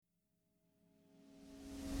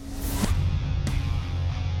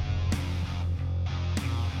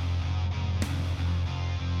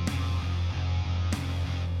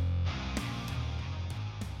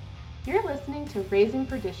You're listening to Raising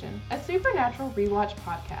Perdition, a supernatural rewatch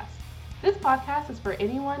podcast. This podcast is for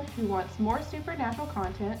anyone who wants more supernatural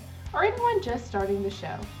content or anyone just starting the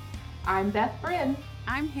show. I'm Beth Bryn.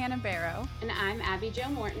 I'm Hannah Barrow. And I'm Abby Jo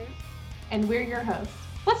Morton. And we're your hosts.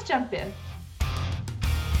 Let's jump in.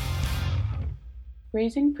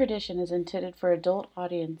 Raising Perdition is intended for adult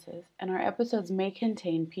audiences, and our episodes may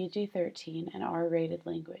contain PG-13 and R-rated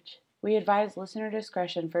language. We advise listener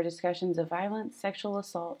discretion for discussions of violence, sexual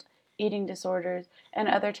assault, eating disorders, and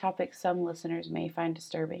other topics some listeners may find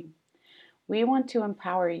disturbing. We want to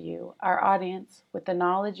empower you, our audience, with the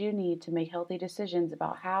knowledge you need to make healthy decisions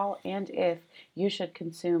about how and if you should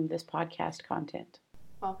consume this podcast content.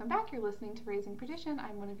 Welcome back. You're listening to Raising Perdition.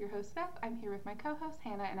 I'm one of your hosts, Beth. I'm here with my co-hosts,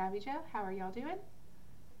 Hannah and Abby Jo. How are y'all doing?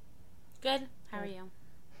 Good. How are you?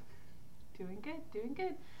 Doing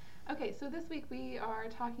good. Okay, so this week we are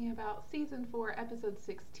talking about Season 4, Episode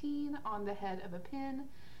 16, On the Head of a Pin.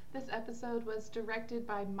 This episode was directed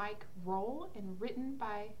by Mike Roll and written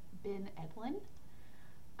by Ben Edlund.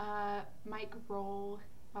 Mike Roll,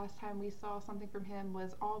 last time we saw something from him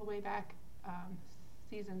was all the way back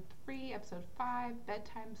Season 3, Episode 5,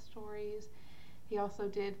 Bedtime Stories. He also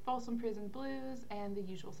did Folsom Prison Blues and The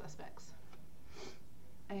Usual Suspects.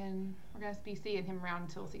 And we're going to be seeing him around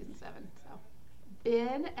until Season 7. So,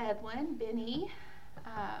 Ben Edlund, Benny.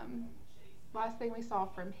 Last thing we saw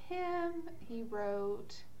from him, he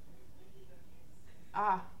wrote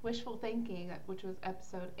Wishful Thinking, which was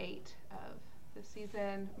Episode 8 of the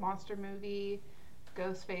season, Monster Movie,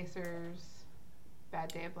 Ghostfacers,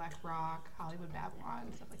 Bad Day of Black Rock, Hollywood Babylon,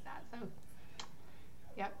 stuff like that. So,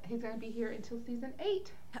 yep, he's going to be here until Season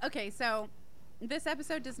 8. Okay, so this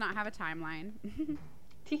episode does not have a timeline.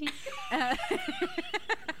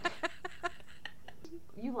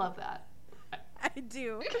 You love that. I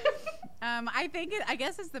do. I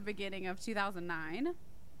guess it's the beginning of 2009,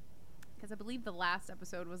 because I believe the last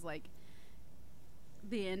episode was like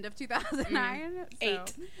the end of 2009. So,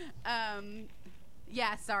 8.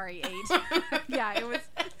 Yeah, sorry, 8. Yeah, it was.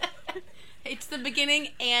 It's the beginning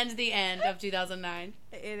and the end of 2009.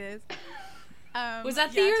 It is. Was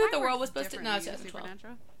that the year that the world was supposed to? No, it's 2012.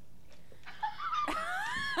 Supernatural.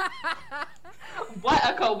 What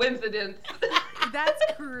a coincidence. That's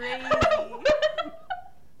crazy.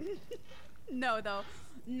 No, though.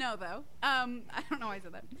 I don't know why I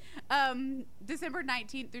said that. December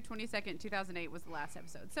 19th through 22nd, 2008 was the last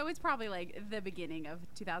episode. So it's probably like the beginning of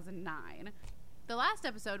 2009. The last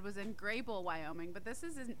episode was in Graybull, Wyoming, but this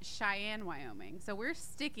is in Cheyenne, Wyoming. So we're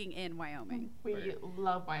sticking in Wyoming. We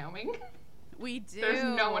love Wyoming. We do. There's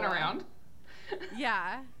no one around.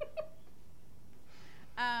 Yeah.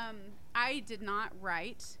 I did not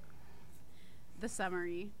write the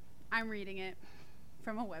summary. I'm reading it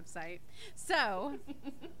from a website. So,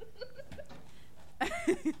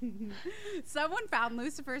 someone found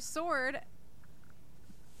Lucifer's sword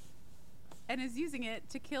and is using it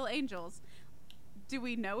to kill angels. Do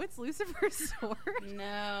we know it's Lucifer's sword?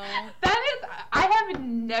 No. I have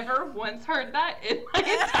never once heard that in my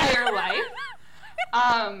entire life.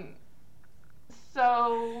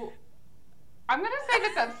 So I'm going to say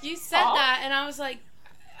that that's You said false. that, and I was like,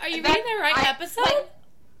 are you reading the right episode?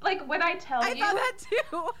 Like when I tell you. I thought that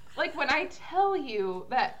too. Like when I tell you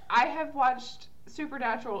that I have watched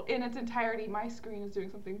Supernatural in its entirety, my screen is doing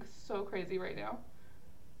something so crazy right now.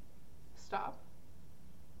 Stop.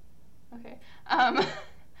 Okay.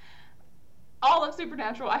 All of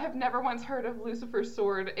Supernatural, I have never once heard of Lucifer's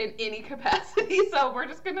sword in any capacity, so we're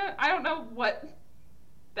just gonna, I don't know what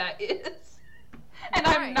that is. And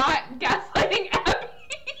right. I'm not gaslighting Abby.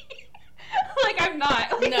 Like, I'm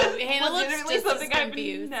not. Like, No, Hannah looks legitimately just as something I've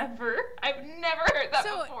confused. never heard that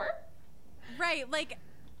before. Right, like,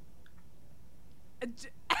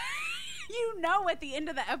 you know at the end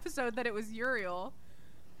of the episode that it was Uriel.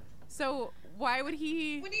 So why would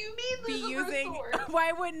he What do you mean be Lucifer's using, sword?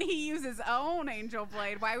 why wouldn't he use his own angel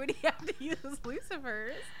blade? Why would he have to use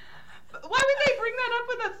Lucifer's? Why would they bring that up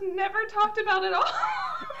when that's never talked about at all?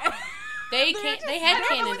 They had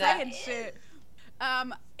canon that. saying shit.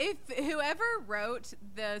 If whoever wrote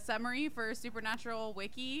the summary for Supernatural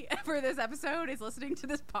Wiki for this episode is listening to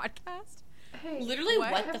this podcast, Hey, Literally,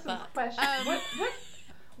 I what have the some fuck? questions.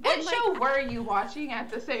 What and, show were you watching at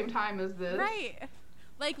the same time as this? right?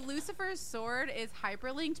 Like Lucifer's sword is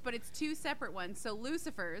hyperlinked, but it's two separate ones. So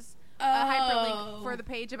Lucifer's a hyperlink for the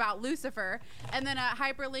page about Lucifer, and then a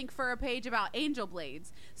hyperlink for a page about angel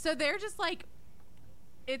blades. So they're just like,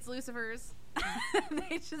 it's Lucifer's.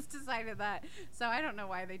 They just decided that. So I don't know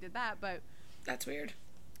why they did that, but That's weird.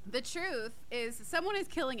 the truth is someone is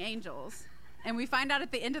killing angels, and we find out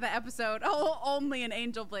at the end of the episode, only an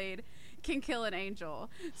angel blade can kill an angel.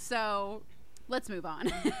 So let's move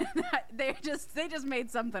on. They just made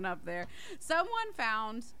something up there.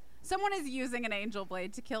 Someone is using an angel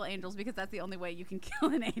blade to kill angels because that's the only way you can kill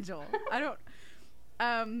an angel.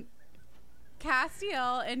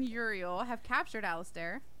 Castiel and Uriel have captured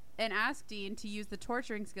Alistair and asked Dean to use the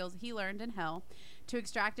torturing skills he learned in Hell to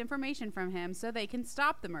extract information from him so they can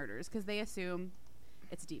stop the murders because they assume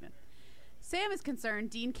it's a demon. Sam is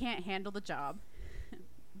concerned Dean can't handle the job,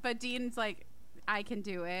 but Dean's like, I can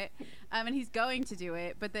do it, and he's going to do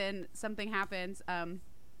it, but then something happens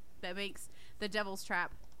that makes the devil's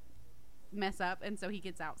trap mess up, and so he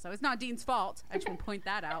gets out. So it's not Dean's fault. I just want to point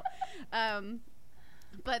that out.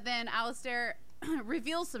 But then Alistair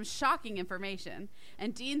reveals some shocking information,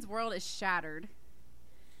 and Dean's world is shattered.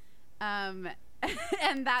 And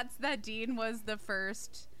that's that Dean was the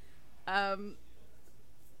first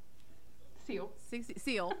seal.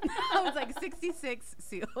 I was like 66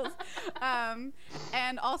 seals.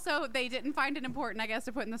 And also they didn't find it important, I guess,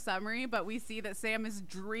 to put in the summary, but we see that Sam is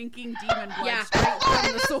drinking demon blood straight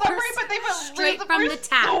from the source. Summary, but they put straight from the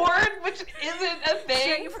tap. Sword, which isn't a thing.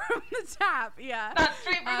 Straight from the tap, yeah. Not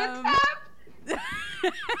straight from the tap.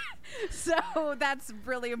 So that's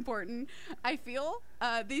really important. I feel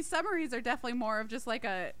these summaries are definitely more of just like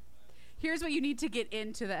a here's what you need to get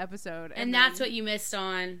into the episode. And that's what you missed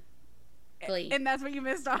on Glee. And that's what you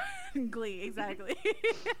missed on Glee, exactly.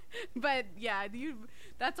 But yeah,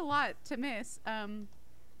 that's a lot to miss.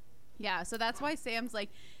 Yeah, so that's why Sam's like,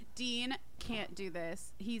 Dean can't do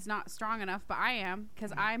this. He's not strong enough, but I am,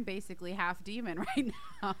 because I'm basically half demon right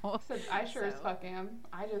now. Said, I sure as fuck am.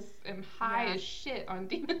 I just am high as shit on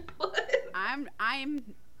demon blood. I'm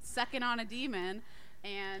sucking on a demon,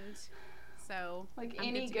 and so like I'm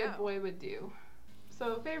any good boy would do.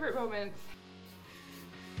 So favorite moments.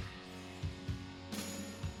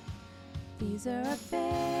 These are our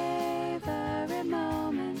favorite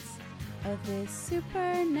moments of this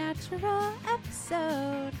supernatural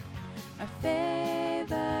episode. Our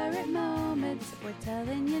favorite moments, we're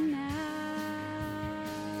telling you now.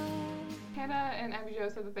 Hannah and Abby Jo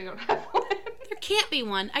said that they don't have one. There can't be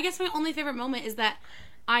one. I guess my only favorite moment is that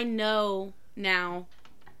I know now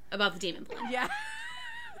about the demon blood. Yeah.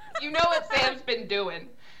 You know what Sam's been doing.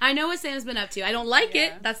 I know what Sam's been up to. I don't like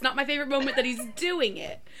it. That's not my favorite moment that he's doing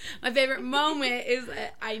it. My favorite moment is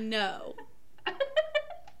that I know.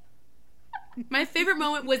 My favorite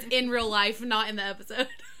moment was in real life, not in the episode.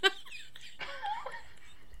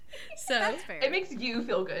 So that's fair. It makes you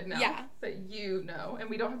feel good now. Yeah. That you know, and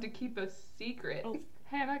we don't have to keep a secret. Oh.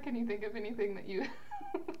 Hannah, can you think of anything that you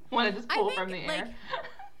want to just pull from the air?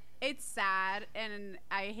 It's sad, and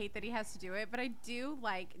I hate that he has to do it, but I do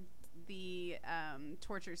like the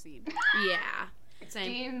torture scene. Yeah.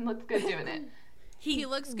 Same. Dean looks good doing it. He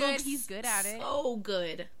looks good. He's good at it. So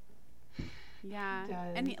good. Yeah.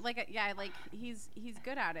 And he's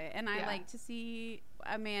good at it, and I like to see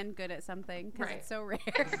a man good at something because it's so rare.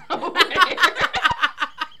 So rare.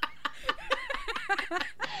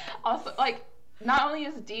 Also, like, not only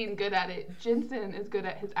is Dean good at it, Jensen is good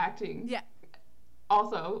at his acting. Yeah.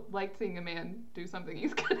 Also, like seeing a man do something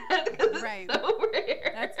he's good at because it's so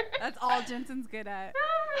rare. That's all Jensen's good at.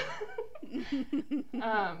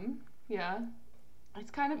 Yeah.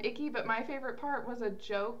 It's kind of icky, but my favorite part was a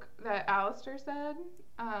joke that Alistair said.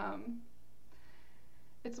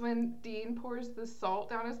 It's when Dean pours the salt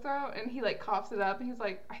down his throat and he like coughs it up and he's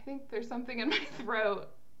like, I think there's something in my throat.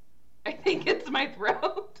 I think it's my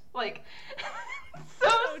throat. Like, so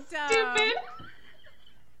stupid.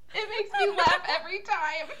 It makes me laugh every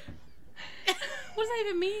time. What does that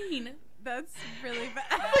even mean? That's really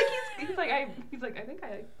bad. Like he's like, I think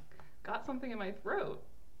I got something in my throat.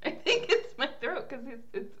 I think it's my throat because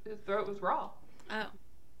his throat was raw. Oh.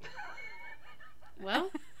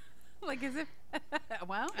 Well, like is it?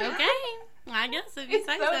 Well, okay. I guess if you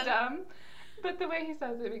say so. It's so dumb, but the way he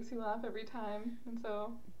says it makes me laugh every time, and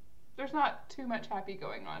so there's not too much happy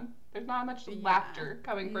going on. There's not much laughter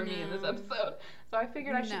coming from me in this episode, so I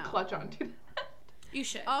figured I should clutch onto that. You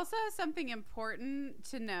should. Also, something important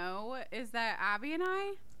to know is that Abby and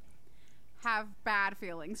I have bad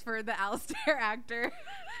feelings for the Alistair actor.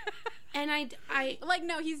 And I like,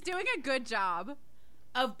 no, he's doing a good job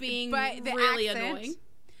of being but the really accent, annoying.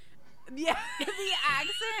 Yeah, the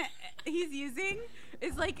accent he's using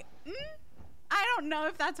is like, I don't know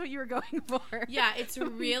if that's what you were going for. Yeah, it's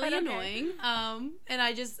really annoying. And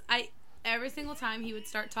I every single time he would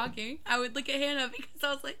start talking, I would look at Hannah because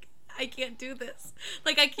I was like, I can't do this.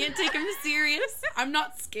 Like, I can't take him serious. I'm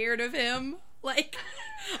not scared of him. Like,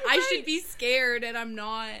 I should be scared, and I'm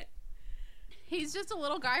not. He's just a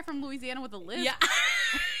little guy from Louisiana with a lisp. Yeah.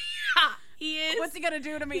 He is. What's he gonna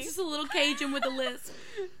do to me? He's just a little Cajun with a lisp.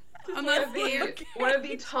 I'm not scared. One of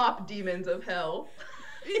the top demons of hell.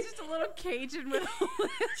 He's just a little Cajun with a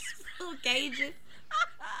lisp. Little Cajun.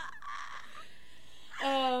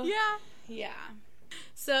 Yeah.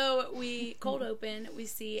 So we cold open. We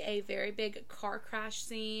see a very big car crash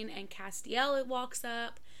scene, and Castiel walks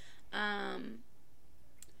up.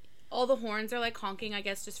 All the horns are like honking, I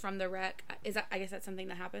guess, just from the wreck. I guess that's something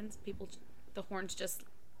that happens. The horns just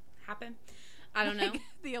happen. I don't know. Like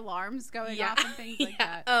the alarms going off and things like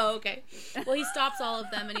that. Oh, okay. Well, he stops all of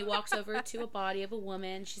them and he walks over to a body of a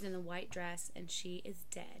woman. She's in a white dress and she is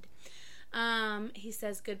dead. He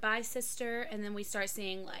says, "Goodbye, sister," and then we start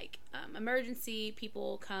seeing like emergency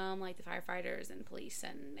people come, like the firefighters and police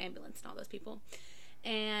and ambulance and all those people.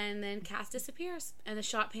 And then Cass disappears, and the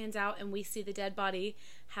shot pans out, and we see the dead body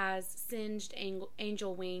has singed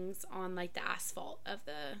angel wings on like the asphalt of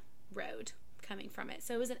the road coming from it.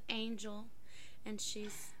 So it was an angel, and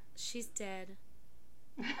she's dead.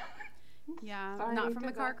 Yeah, Sorry, not from did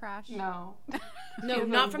the car that? crash. No. No, has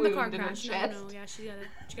not a from the car wound in her crash. chest. No, yeah, she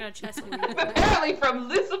got a chest wound. Apparently from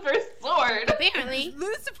Lucifer's sword. Apparently.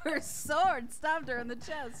 Lucifer's sword stabbed her in the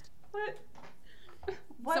chest.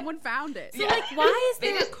 What? Someone found it. So like, why is They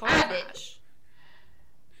there a just car add it. crash?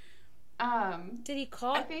 Did Did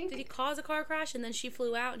he cause a car crash and then she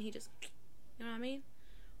flew out and he just, you know what I mean?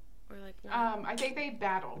 Or like what? I think they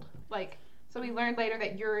battled. Like, so we learned later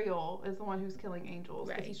that Uriel is the one who's killing angels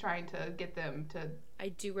because Right. he's trying to get them to I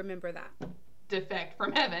do remember that. defect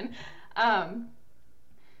from heaven.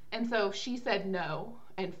 And so she said no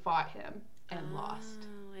and fought him and lost.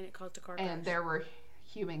 Oh, and it caused a car crash. And there were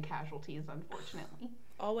human casualties, unfortunately.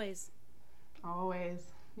 Always. Always.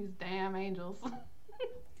 These damn angels.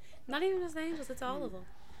 Not even just the angels, it's all of them.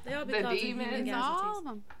 They all be The causing demons. human It's all casualties. of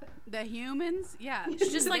them. The humans, yeah.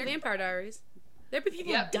 It's just like Vampire Diaries. There be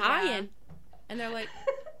people Yep. dying. And they're like,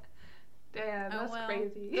 Damn, that's well.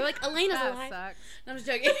 crazy. they're like, Elena's That alive. sucks. No, I'm just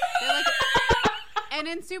joking. They're like, and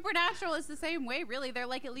in Supernatural, it's the same way, really. They're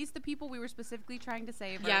like, at least the people we were specifically trying to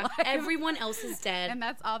save are Yeah, alive. everyone else is dead. And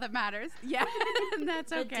that's all that matters. Yeah, and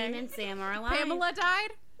that's The okay. Dean and Sam are alive. Pamela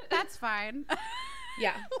died? That's fine.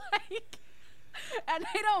 Yeah. Like, and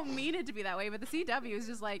I don't mean it to be that way, but the CW is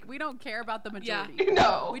just like, we don't care about the Yeah. majority.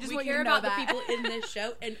 No. We just We want you care to know about that. the people in this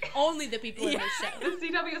show and only the people in this show. The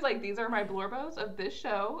CW is like, these are my blorbos of this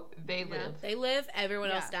show. They live. They live,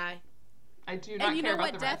 everyone else Yeah. die. I do not And you care know about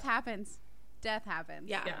what? the Death rest. happens. Death happens.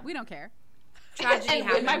 Yeah. Yeah. We don't care. Tragedy And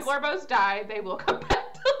when my happens. blorbos die, they will come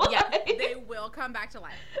back to life. Yeah, They will come back to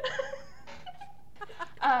life.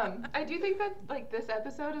 I do think that like this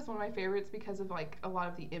episode is one of my favorites because of like a lot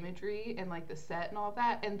of the imagery and like the set and all of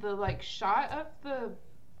that, and the like shot of the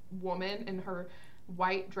woman in her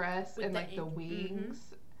white dress With and the like the ink. wings,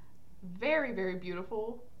 very, very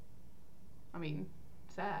beautiful. I mean,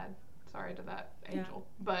 sad. Sorry to that angel,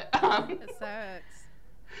 but It sucks.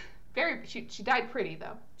 very. She died pretty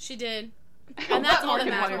though. She did. And that's all that What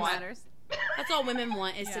more matters. can one want? Matters. That's all women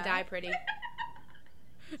want is to Yeah. die pretty.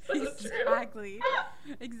 So true. Exactly.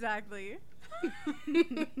 Exactly.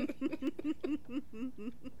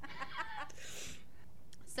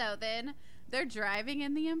 So then they're driving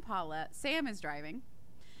in the Impala. Sam is driving.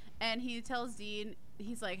 And he tells Dean,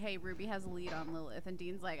 he's like, hey, Ruby has a lead on Lilith. And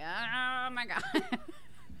Dean's like, oh my God.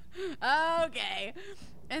 Okay.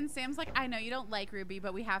 And Sam's like, I know you don't like Ruby,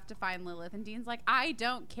 but we have to find Lilith. And Dean's like, I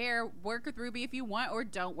don't care. Work with Ruby if you want or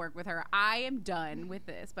don't work with her. I am done with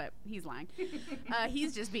this. But he's lying.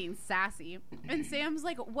 He's just being sassy. And Sam's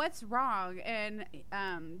like, what's wrong? And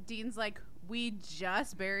Dean's like, we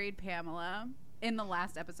just buried Pamela in the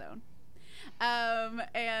last episode.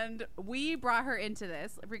 And we brought her into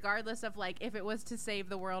this, regardless of like if it was to save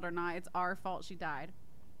the world or not. It's our fault she died.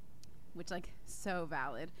 Which, like, so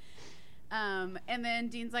valid. And then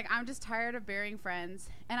Dean's like, I'm just tired of burying friends.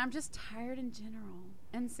 And I'm just tired in general.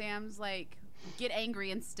 And Sam's like, get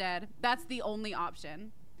angry instead. That's the only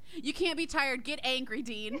option. You can't be tired. Get angry,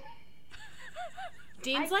 Dean.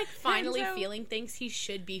 Dean's like finally so- feeling things he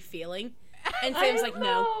should be feeling. And Sam's like,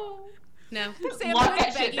 no. No. Sam's Lock like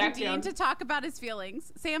that shit begging back Dean down. to talk about his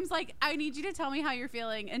feelings. Sam's like, I need you to tell me how you're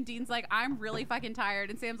feeling. And Dean's like, I'm really fucking tired.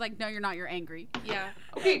 And Sam's like, no, you're not. You're angry. Yeah.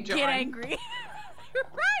 Okay, John. Get angry.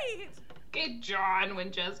 Right. Okay, John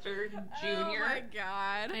Winchester Jr. Oh my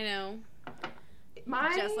God. I know.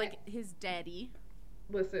 Just like his daddy.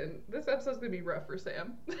 Listen, this episode's gonna be rough for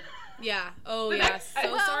Sam. Yeah. Oh, The yeah. next-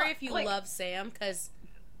 So well, sorry if you like- love Sam, because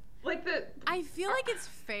Like the I feel like it's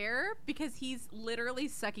fair because he's literally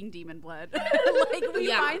sucking demon blood. Like, we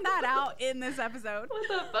Yeah. find that out in this episode. what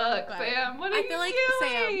the fuck, But Sam? What are I you feel like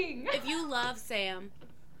doing? if you love Sam,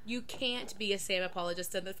 you can't be a Sam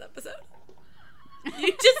apologist in this episode.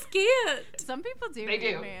 You just can't. Some people do. They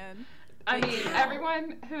do. Man. I mean,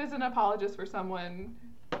 everyone who is an apologist for someone,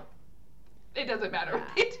 it doesn't matter what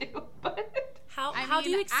they do. But how do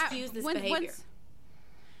you excuse this behavior?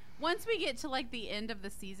 Once we get to like the end of the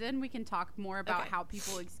season, we can talk more about how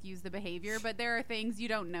people excuse the behavior. But there are things you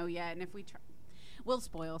don't know yet, and if we try, we'll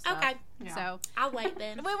spoil stuff. Okay. Yeah. So I'll wait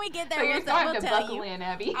then. when we get there, so you're we'll starting to tell buckle you. in,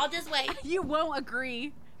 Abby. I'll just wait. You won't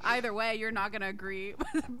agree. Either way, you're not going to agree.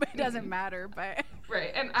 It doesn't matter. But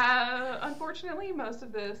Right. And unfortunately, most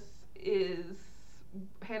of this is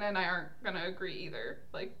Hannah and I aren't going to agree either.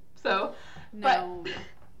 Like, so. no. But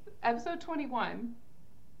episode 21,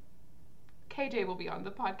 KJ will be on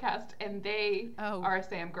the podcast, and they are a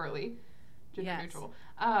Sam girly, gender neutral.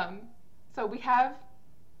 So we have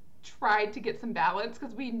tried to get some balance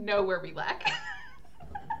because we know where we lack.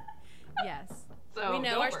 Yes. So we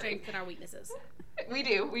know our strengths and our weaknesses. We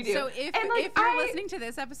do. So if you're listening to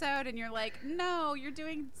this episode and you're like, no, you're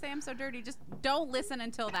doing Sam so dirty, just don't listen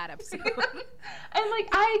until that episode. And like,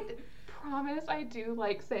 I promise I do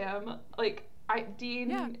like Sam. Like,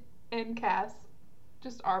 Dean and Cass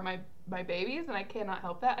just are my babies, and I cannot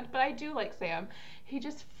help that. But I do like Sam. He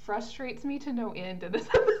just frustrates me to no end in this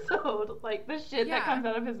episode. Like, the shit that comes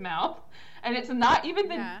out of his mouth. And it's not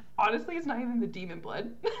even honestly, it's not even the demon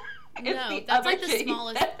blood. No, that's like the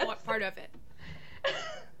smallest part of it.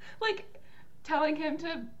 Like, telling him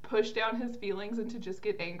to push down his feelings and to just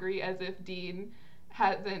get angry as if Dean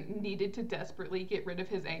hasn't needed to desperately get rid of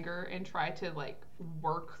his anger and try to, like,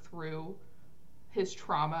 work through his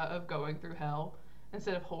trauma of going through hell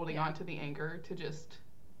instead of holding on to the anger to just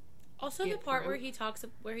also the part where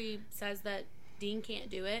he says that Dean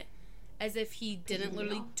can't do it, as if he didn't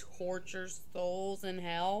literally torture souls in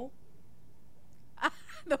hell.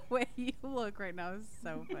 The way you look right now is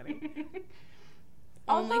so funny.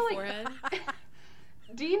 Only also, forehead.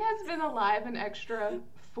 Dean has been alive an extra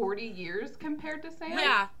 40 years compared to Sam.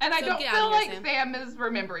 Yeah. And I so don't get feel out of like here, Sam is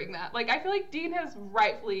remembering that. Like, I feel like Dean has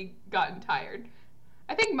rightfully gotten tired.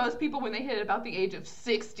 I think most people, when they hit about the age of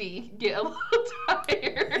 60, get a little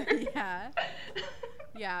tired. Yeah.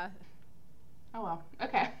 Yeah. Oh, well.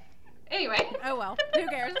 Okay. Anyway. Oh, well. Who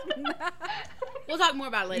cares? We'll talk more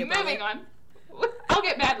about it later. Moving on. I'll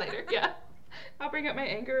get mad later, yeah. I'll bring up my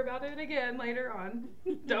anger about it again later on.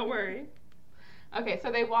 Don't worry. Okay,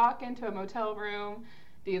 so they walk into a motel room.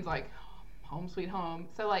 Dean's like, home sweet home.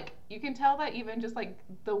 So, like, you can tell that even just, like,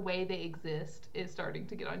 the way they exist is starting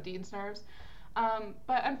to get on Dean's nerves.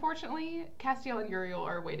 But unfortunately, Castiel and Uriel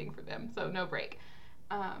are waiting for them, so no break.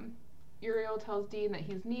 Uriel tells Dean that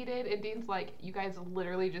he's needed, and Dean's like, you guys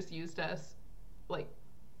literally just used us, like,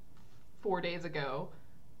 4 days ago.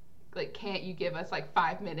 Like, can't you give us, like,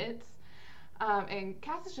 5 minutes? And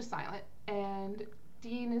Cass is just silent, and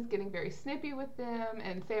Dean is getting very snippy with them,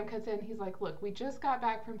 and Sam cuts in, he's like, look, we just got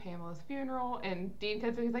back from Pamela's funeral, and Dean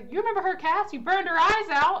cuts in, he's like, you remember her, Cass? You burned her eyes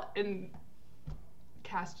out! And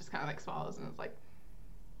Cass just kind of, like, swallows, and is like,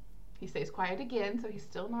 he stays quiet again, so he's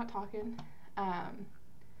still not talking.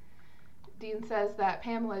 Dean says that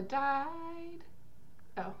Pamela died.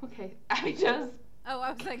 Oh, okay. Abby just... Oh,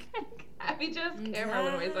 I was like... Abby just camera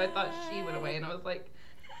went away, so I thought she went away, and I was like...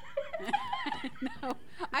 No,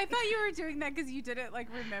 I thought you were doing that because you didn't like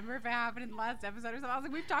remember if it happened in the last episode or something. I was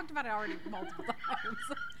like, we've talked about it already multiple times.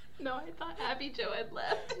 No, I thought Abby Jo had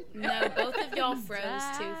left. No, both of y'all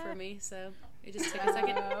froze too for me, so it just took a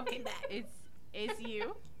second. Came back. It's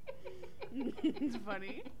you. It's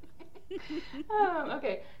funny.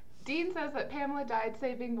 Okay. Dean says that Pamela died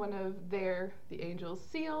saving one of the Angels'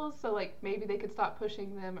 seals, so like maybe they could stop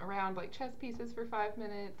pushing them around like chess pieces for 5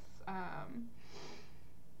 minutes.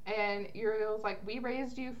 And Uriel's like, we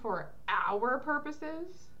raised you for our purposes,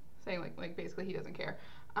 saying like basically he doesn't care.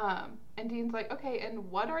 And Dean's like, okay, and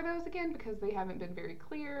what are those again? Because they haven't been very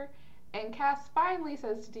clear. And Cass finally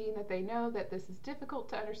says to Dean that they know that this is difficult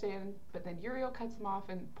to understand, but then Uriel cuts him off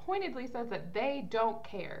and pointedly says that they don't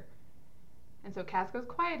care. And so Cass goes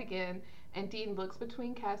quiet again, and Dean looks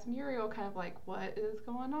between Cass and Uriel, kind of like, what is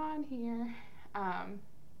going on here?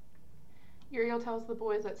 Uriel tells the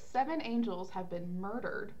boys that 7 angels have been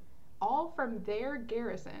murdered, all from their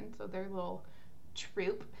garrison, so their little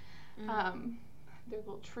troop, their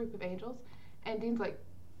little troop of angels. And Dean's like,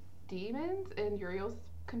 demons? And Uriel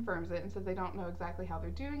confirms it and says they don't know exactly how they're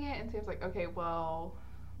doing it. And Sam's like, okay, well,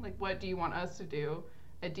 like, what do you want us to do?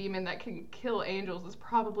 A demon that can kill angels is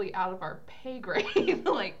probably out of our pay grade.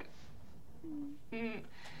 Like,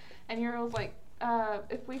 And Uriel's like,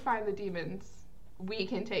 if we find the demons, we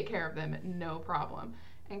can take care of them, no problem.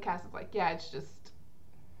 And Cass is like, yeah, it's just,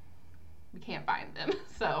 we can't find them.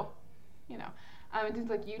 So, you know. And Dean's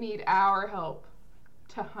like, you need our help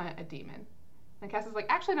to hunt a demon. And Cass is like,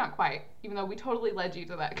 actually not quite, even though we totally led you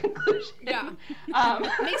to that conclusion. Yeah.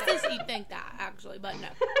 Makes sense that you'd think that, actually, but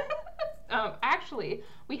no. Actually,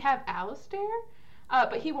 we have Alistair,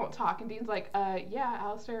 but he won't talk. And Dean's like, yeah,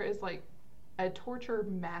 Alistair is like a torture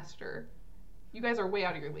master. You guys are way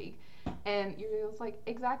out of your league. And Uriel's like,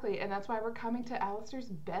 exactly, and that's why we're coming to Alistair's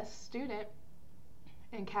best student.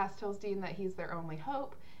 And Cass tells Dean that he's their only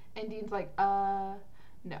hope. And Dean's like,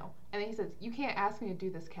 no. And then he says, you can't ask me to do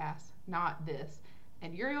this, Cass. Not this.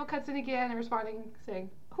 And Uriel cuts in again and responding, saying,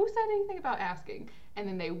 who said anything about asking? And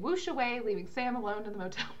then they whoosh away, leaving Sam alone in the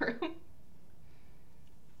motel room.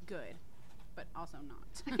 Good. But also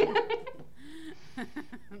not.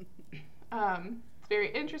 It's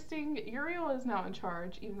very interesting. Uriel is now in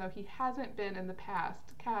charge, even though he hasn't been in the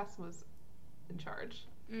past. Cass was in charge,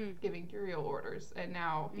 giving Uriel orders, and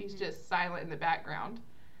now he's just silent in the background.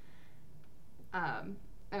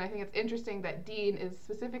 And I think it's interesting that Dean is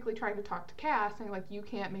specifically trying to talk to Cass, saying, like, you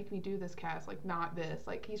can't make me do this, Cass, like, not this.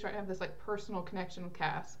 Like, he's trying to have this, like, personal connection with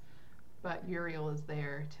Cass, but Uriel is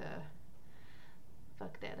there to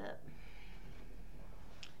fuck that up.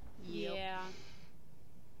 Yeah.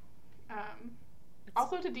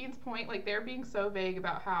 Also, to Dean's point, like, they're being so vague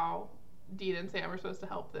about how Dean and Sam are supposed to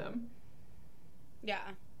help them. Yeah.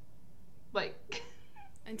 Like,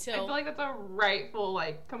 Until I feel like that's a rightful,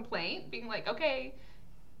 like, complaint, being like, okay,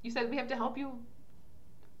 you said we have to help you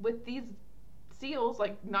with these seals,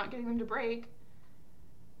 like, not getting them to break.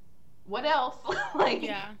 What else? Like,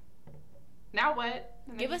 yeah. Now what?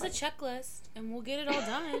 And Give us like, a checklist and we'll get it all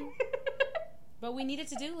done. But we need a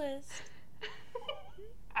to-do list.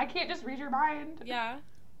 I can't just read your mind. Yeah.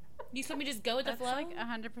 You just want me to just go with the That's flow? like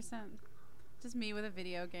 100%. Just me with a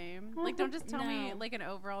video game. Like, don't just tell me No. like an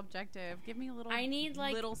overall objective. Give me a little. I need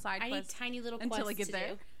like little side I need quests tiny little until I quests get to there.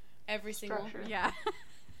 do. Every single. Structure. Yeah.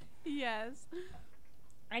 Yes.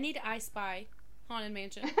 I need I Spy Haunted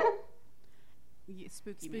Mansion. Yeah,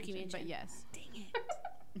 spooky Spooky mansion, but mansion. yes.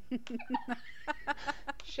 Dang it.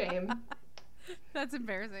 Shame. That's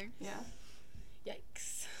embarrassing. Yeah.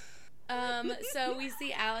 Yikes. So we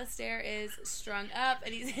see Alistair is strung up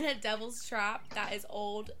and he's in a devil's trap that is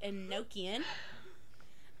old and Nokian.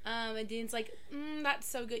 And Dean's like, that's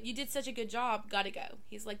so good. You did such a good job. Gotta go.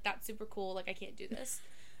 He's like, that's super cool. Like, I can't do this.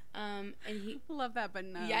 And he, Love that, but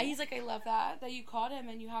no. yeah, he's like, I love that you caught him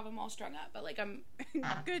and you have him all strung up. But like,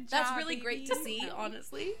 Good job. that's really great to baby. see, No.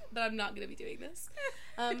 honestly. But I'm not gonna be doing this.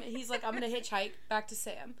 He's like, I'm gonna hitchhike back to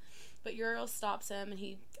Sam, but Uriel stops him and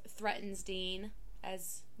he threatens Dean,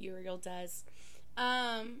 as Uriel does.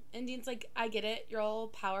 And Dean's like, I get it. You're all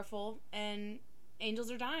powerful and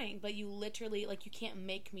angels are dying, but you literally, like, you can't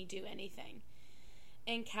make me do anything.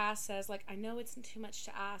 And Cass says, like, I know it's too much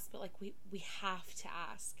to ask, but like, we have to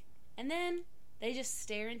ask. And then they just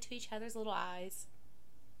stare into each other's little eyes.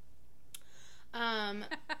 And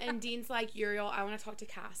Dean's like, Uriel, I want to talk to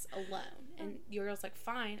Cass alone. And Uriel's like,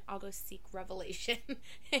 fine, I'll go seek revelation.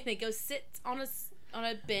 And they go sit on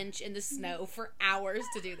a bench in the snow for hours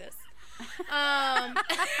to do this.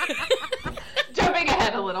 Jumping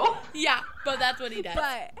ahead a little. Yeah, but that's what he does.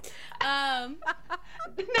 But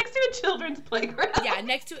Next to a children's playground. yeah,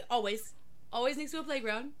 next to always next to a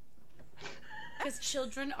playground, because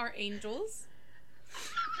children are angels.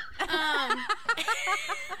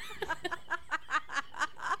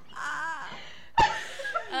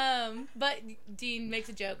 But Dean makes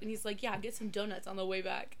a joke and he's like, yeah, get some donuts on the way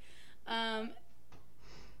back. And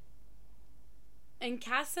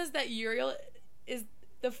Cass says that Uriel is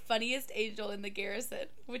the funniest angel in the garrison,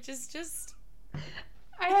 which is just...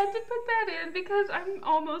 I had to put that in because I'm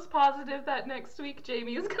almost positive that next week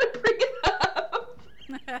Jamie is going to bring it up.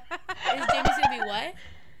 Is Jamie's gonna be what?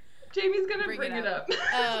 Jamie's going to Bring bring it it up.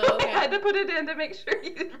 Oh, So okay. I had to put it in to make sure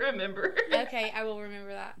you remember. Okay, I will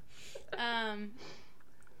remember that.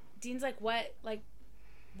 Dean's like,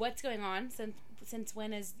 what's going on? Since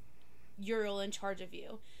when is Uriel in charge of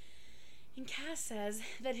you? And Cass says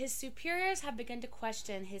that his superiors have begun to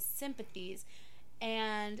question his sympathies,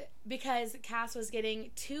 and because Cass was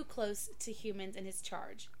getting too close to humans in his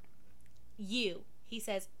charge. He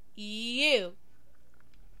says, you.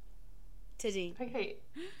 To Dean.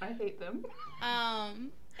 I hate them.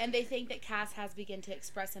 And they think that Cass has begun to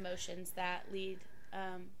express emotions that lead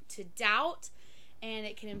to doubt, and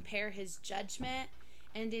it can impair his judgment.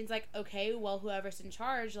 And Dean's like, okay, well, whoever's in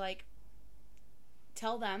charge, like,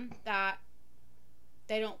 tell them that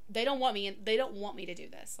they don't want me, and they don't want me to do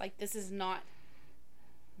this. Like, this is not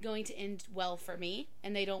going to end well for me,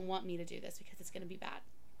 and they don't want me to do this because it's going to be bad.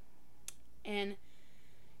 And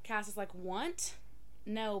Cass is like, want?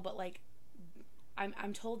 No, but like,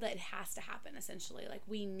 I'm told that it has to happen, essentially. Like,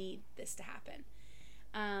 we need this to happen.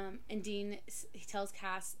 And Dean, he tells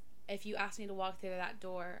Cass, if you ask me to walk through that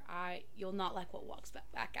door, you'll not like what walks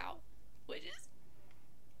back out. Which is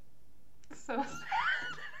so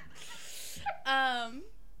sad.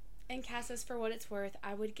 And Cass says, for what it's worth,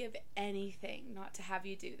 I would give anything not to have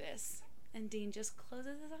you do this. And Dean just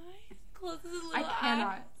closes his eye. Closes his little eye. I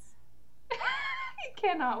cannot. I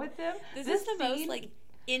cannot with him. This is the most, like,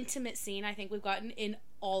 intimate scene I think we've gotten in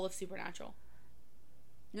all of Supernatural.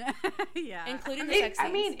 Yeah. Including the sex scenes.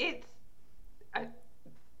 I mean, it's...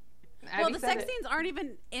 Well, the sex scenes aren't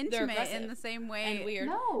even intimate in the same way. And weird.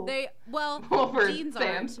 No. Dean's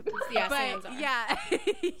Sam's. aren't. Yeah, but, Sam's are. Yeah.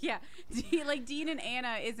 Yeah. Dean and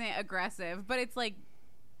Anna isn't aggressive, but it's like,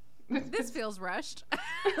 this feels rushed.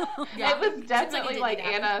 Yeah. It was definitely like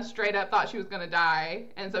happen. Anna straight up thought she was going to die,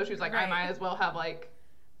 and so she was like, Right. I might as well have, like,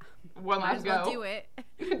 one Might last as well go. do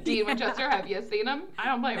it. Dean Winchester, have you seen him? I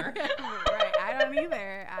don't blame her. Right. I don't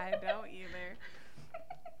either.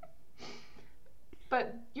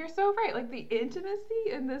 But you're so right. Like, the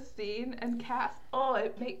intimacy in this scene and Cass,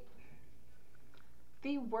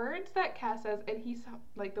 the words that Cass says, and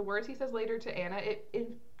like, the words he says later to Anna, it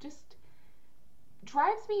just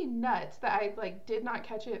drives me nuts that I, like, did not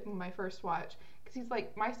catch it in my first watch. Because he's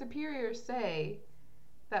like, my superiors say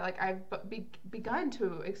that, like, I've begun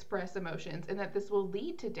to express emotions and that this will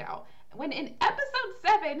lead to doubt. When in episode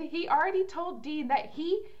 7, he already told Dean that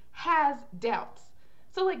he has doubts.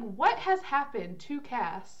 So, like, what has happened to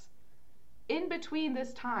Cass in between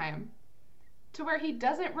this time to where he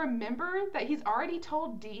doesn't remember that he's already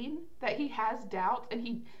told Dean that he has doubts, and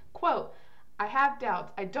he, quote, I have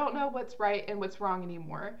doubts. I don't know what's right and what's wrong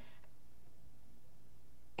anymore.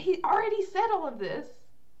 He already said all of this.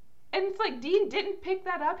 And it's like Dean didn't pick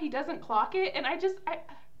that up. He doesn't clock it. And it's not like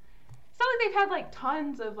they've had, like,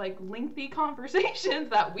 tons of, like, lengthy conversations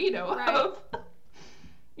that we know of.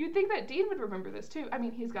 You'd think that Dean would remember this too. I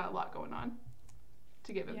mean, he's got a lot going on,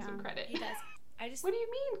 to give him some credit. He does. What do you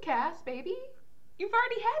mean, Cass, baby? You've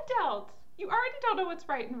already had doubts. You already don't know what's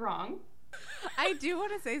right and wrong. I do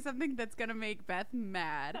want to say something that's going to make Beth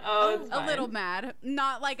mad. Oh, it's a fine. little mad.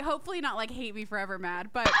 Not like, hopefully not like hate me forever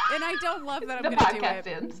mad, but, and I don't love that I'm The going to do podcast it.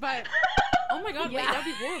 ends. But Oh my god, Yeah. wait, that'd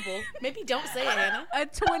be horrible. Maybe don't say it, Hannah. a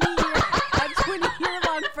 20-year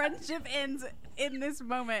long friendship ends in this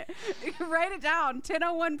moment. Write it down.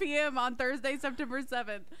 10:01 p.m. on Thursday, September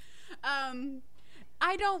 7th.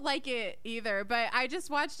 I don't like it either, but I just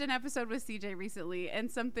watched an episode with CJ recently, and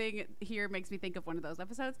something here makes me think of one of those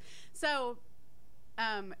episodes. So,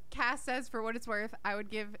 Cass says, for what it's worth, I would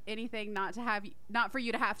give anything not for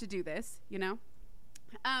you to have to do this, you know?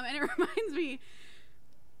 And it reminds me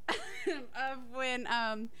of when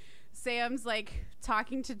Sam's like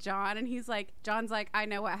talking to John, and John's like, I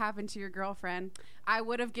know what happened to your girlfriend. I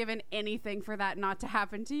would have given anything for that not to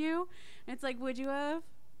happen to you. And it's like, would you have?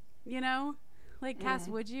 You know? Like, Cass,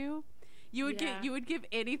 would you? You would give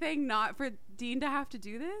anything not for Dean to have to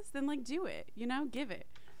do this? Then, like, do it. You know? Give it.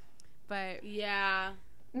 But Yeah.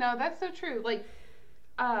 No, that's so true. Like,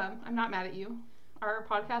 I'm not mad at you. Our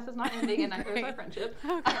podcast is not ending, and neither is our friendship.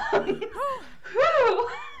 Okay. Whew.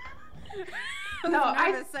 I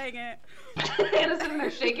was nervous saying it. Hannah's sitting there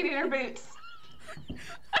shaking in her boots.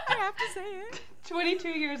 I have to say it. 22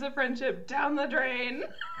 years of friendship down the drain.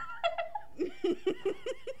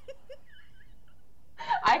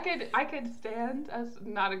 I could stand us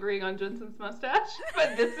not agreeing on Jensen's mustache,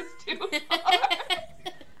 but this is too far.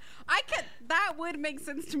 That would make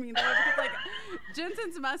sense to me though, because like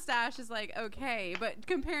Jensen's mustache is like okay, but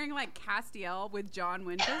comparing like Castiel with John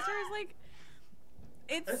Winchester is like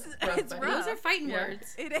it's rough. Those are fighting Yeah.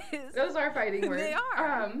 words. It is. Those are fighting words. They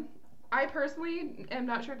are. I personally am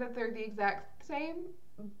not sure that they're the exact same,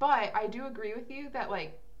 but I do agree with you that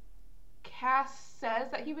like Cass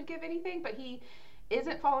says that he would give anything, but he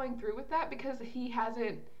isn't following through with that because he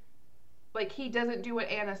hasn't, like, he doesn't do what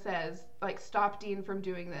Anna says, like, stop Dean from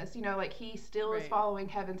doing this. You know, like, he still is Right. following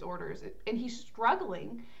Heaven's orders, and he's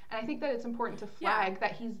struggling. And I think that it's important to flag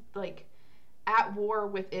that he's, like, at war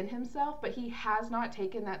within himself, but he has not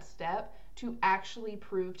taken that step to actually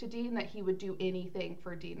prove to Dean that he would do anything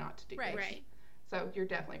for Dean not to do Right. this. Right. So you're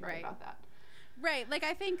definitely right Right. about that. Right, like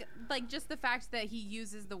I think like just the fact that he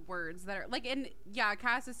uses the words that are like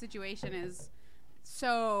Cass's situation is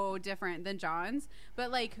so different than John's, but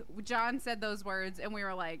like John said those words and we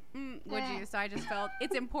were like, would you? So I just felt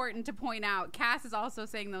it's important to point out Cass is also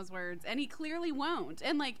saying those words and he clearly won't.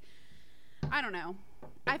 And like, I don't know.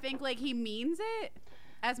 I think like he means it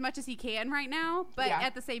as much as he can right now, but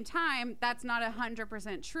at the same time, that's not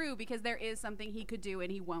 100% true because there is something he could do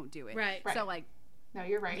and he won't do it. Right. Right. So like, No,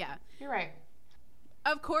 you're right. Yeah. You're right.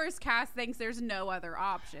 of course, Cass thinks there's no other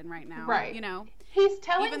option right now. Right. You know? He's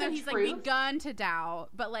telling even the though he's truth. like begun to doubt,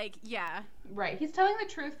 but like, yeah. Right. He's telling the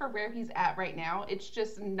truth for where he's at right now. It's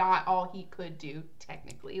just not all he could do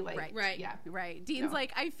technically. Like, right. Yeah. Right. Dean's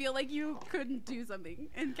like, I feel like you couldn't do something,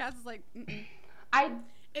 and Cass is like, mm-mm.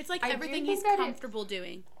 It's like I everything he's comfortable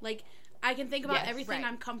doing. Like, I can think about everything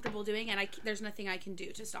I'm comfortable doing, and there's nothing I can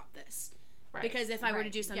do to stop this. Right. Because if I were to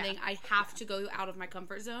do something, I have to go out of my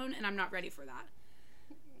comfort zone, and I'm not ready for that.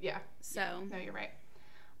 Yeah. So. No, you're right.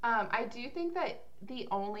 I do think that the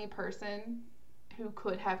only person who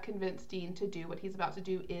could have convinced Dean to do what he's about to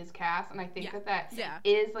do is Cass, and I think that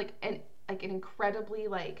is like an incredibly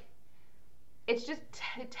like. It's just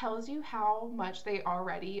it tells you how much they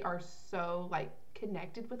already are so like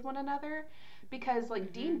connected with one another, because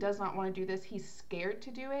like Dean does not want to do this. He's scared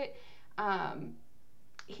to do it.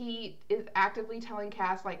 He is actively telling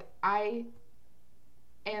Cass like, I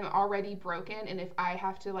am already broken, and if I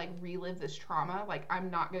have to like relive this trauma, like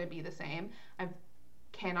I'm not going to be the same. I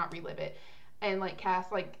cannot relive it. And like Cass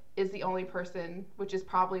like is the only person, which is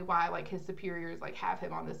probably why like his superiors like have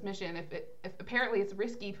him on this mission. If apparently it's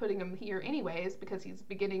risky putting him here anyways, because he's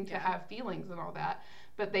beginning to have feelings and all that,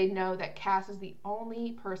 but they know that Cass is the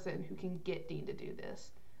only person who can get Dean to do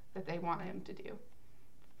this, that they want him to do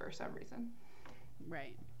for some reason.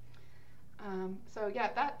 Right. So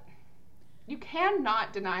yeah, that you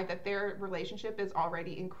cannot deny that their relationship is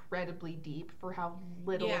already incredibly deep for how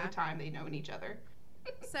little of the time they know each other.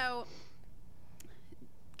 So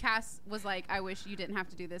Cass was like, I wish you didn't have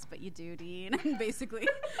to do this, but you do, Dean, basically.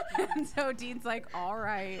 And so Dean's like, all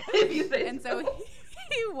right. And so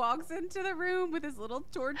he walks into the room with his little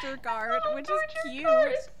torture card, which is cute.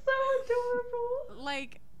 It's so adorable.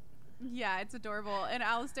 Like, yeah, it's adorable. And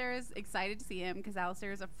Alistair is excited to see him because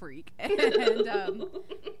Alistair is a freak. And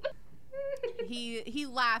he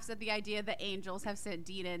laughs at the idea that angels have sent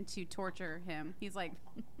Dean in to torture him. He's like,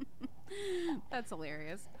 that's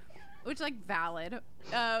hilarious. Which, like, valid.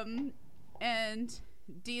 And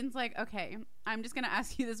Dean's like, okay, I'm just going to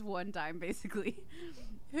ask you this one time, basically.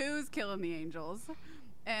 Who's killing the angels?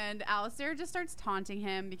 And Alistair just starts taunting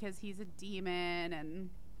him because he's a demon and,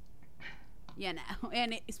 you know,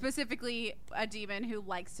 and specifically a demon who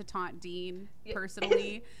likes to taunt Dean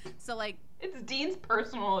personally. So, like... It's Dean's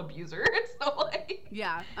personal abuser. So, like...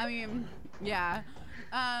 Yeah, I mean, yeah.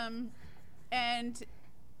 And...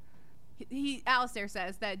 Alistair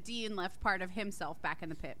says that Dean left part of himself back in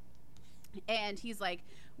the pit, and he's like,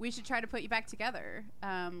 we should try to put you back together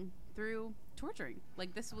through torturing.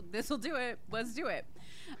 Like, this will do it. Let's do it.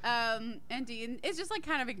 And Dean is just like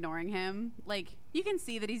kind of ignoring him. Like, you can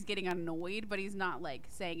see that he's getting annoyed, but he's not like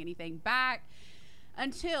saying anything back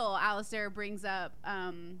until Alistair brings up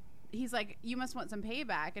he's like, you must want some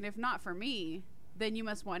payback, and if not for me, then you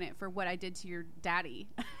must want it for what I did to your daddy.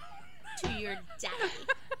 To your daddy.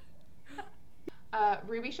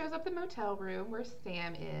 Ruby shows up in the motel room where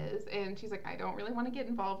Sam is, and she's like, I don't really want to get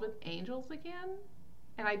involved with angels again,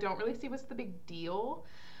 and I don't really see what's the big deal.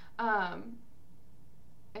 And,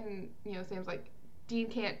 you know, Sam's like, Dean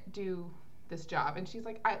can't do this job, and she's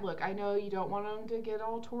like, look, I know you don't want him to get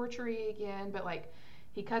all tortury again, but, like,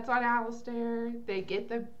 he cuts on Alistair, they get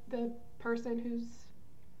the person who's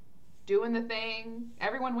doing the thing,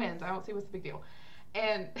 everyone wins, I don't see what's the big deal.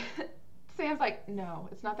 And Sam's like, no,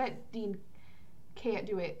 it's not that Dean can't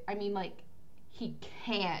do it. I mean, like, he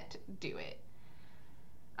can't do it.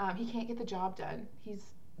 He can't get the job done. He's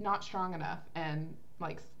not strong enough, and,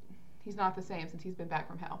 like, he's not the same since he's been back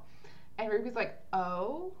from hell. And Ruby's like,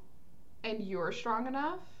 oh, and you're strong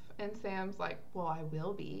enough? And Sam's like, well, I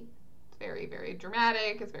will be. It's very, very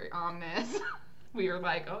dramatic. It's very ominous. We were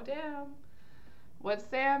like, oh, damn. What's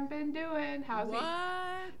Sam been doing?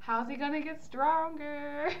 How's he gonna get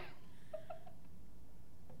stronger?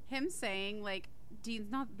 Him saying, like,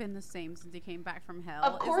 Dean's not been the same since he came back from hell.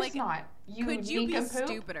 Of course like, not. Could you be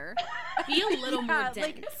stupider? Be a little more dense.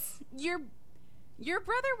 Like, your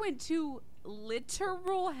brother went to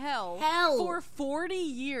literal hell for 40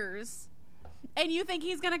 years. And you think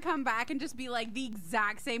he's going to come back and just be like the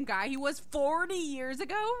exact same guy he was 40 years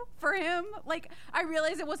ago for him? Like, I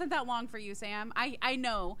realize it wasn't that long for you, Sam. I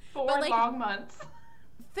know. 4 but, like, long months.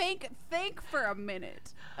 Think for a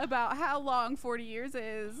minute about how long 40 years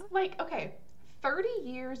is. Like, okay, 30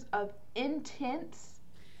 years of intense.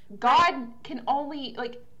 God can only,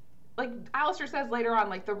 like Alistair says later on,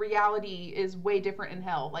 like, the reality is way different in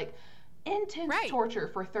hell. Like, intense torture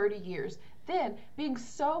for 30 years. Then being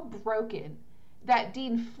so broken that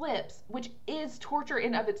Dean flips, which is torture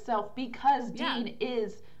in of itself because Dean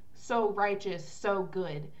is so righteous, so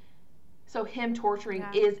good. So him torturing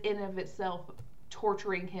is in of itself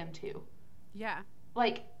torturing him too. Yeah.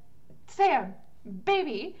 Like, Sam,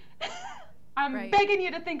 baby, I'm begging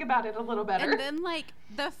you to think about it a little better. And then, like,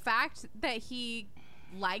 the fact that he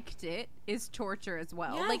liked it is torture as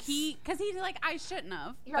well. Yes. Like, because he's like, I shouldn't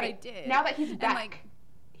have, but I did. Now that he's back, and, like,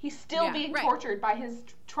 he's still being tortured by his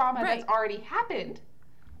trauma that's already happened.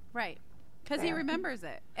 Right. Because he remembers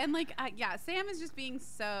it. And, like, Sam is just being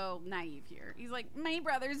so naive here. He's like, my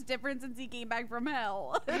brother's different since he came back from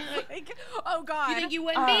hell. Like, oh, God. You think you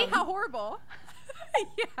wouldn't be? How horrible.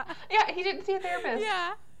 Yeah, he didn't see a therapist.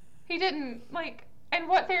 Yeah. He didn't, like, and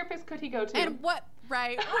what therapist could he go to? And what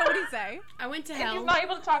would he say? I went to And hell. he's not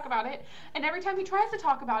able to talk about it. And every time he tries to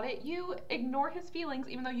talk about it, you ignore his feelings,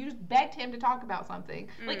 even though you just begged him to talk about something.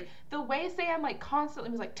 Like, the way Sam, like, constantly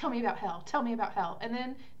was like, tell me about hell, tell me about hell. And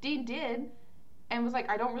then Dean did, and was like,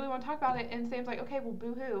 I don't really want to talk about it. And Sam's like, okay, well,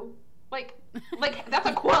 boo-hoo. Like, that's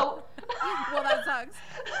a quote. Well, that sucks.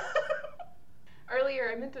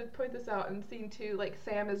 Earlier, I meant to point this out in scene 2, like,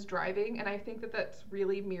 Sam is driving, and I think that that's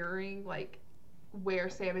really mirroring, like, where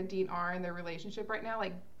Sam and Dean are in their relationship right now.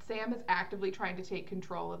 Like, Sam is actively trying to take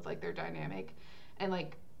control of, like, their dynamic and,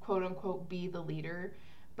 like, quote-unquote be the leader,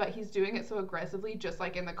 but he's doing it so aggressively, just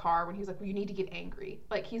like in the car when he's like, well, you need to get angry.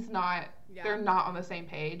 Like, he's not, they're not on the same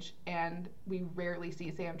page, and we rarely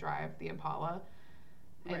see Sam drive the Impala.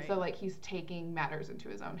 And so, like, he's taking matters into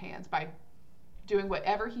his own hands by doing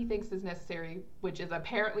whatever he thinks is necessary, which is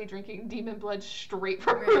apparently drinking demon blood straight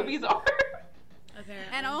from Ruby's arm. Apparently.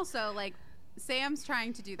 And also, like, Sam's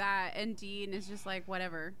trying to do that, and Dean is just like,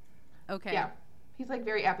 whatever. Okay. Yeah. He's, like,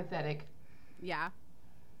 very apathetic. Yeah.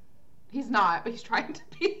 He's not, but he's trying to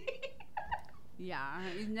be. Yeah,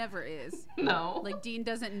 he never is. No. Like, Dean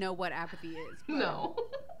doesn't know what apathy is. No.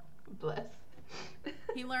 Bless.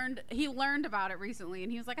 He learned about it recently,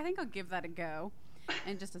 and he was like, I think I'll give that a go.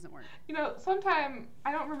 And it just doesn't work. You know, sometime,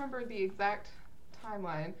 I don't remember the exact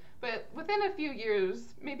timeline, but within a few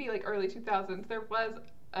years, maybe like early 2000s, there was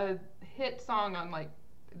a hit song on, like,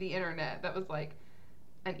 the internet that was like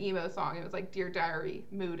an emo song. It was like, Dear Diary,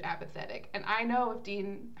 mood apathetic. And I know if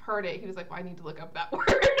Dean heard it, he was like, well, I need to look up that word.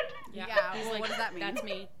 Yeah, well, what does that mean? That's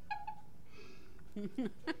me.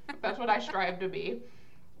 That's what I strive to be.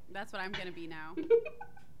 That's what I'm going to be now.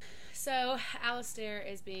 So, Alistair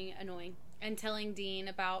is being annoying and telling Dean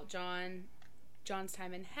about John's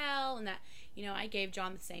time in hell, and that, you know, I gave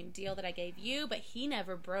John the same deal that I gave you, but he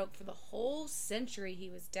never broke for the whole century he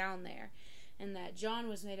was down there, and that John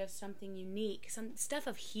was made of something unique, some stuff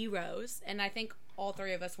of heroes, and I think all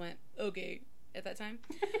three of us went, okay, at that time.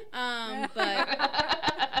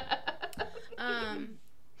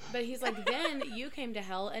 But he's like, then you came to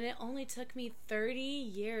hell, and it only took me 30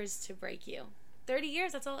 years to break you. 30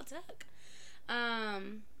 years, that's all it took.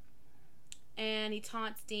 And he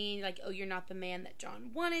taunts Dean, like, oh, you're not the man that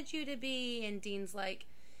John wanted you to be. And Dean's like,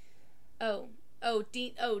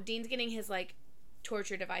 Dean's getting his, like,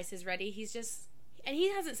 torture devices ready. He's just, and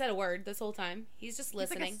he hasn't said a word this whole time. He's just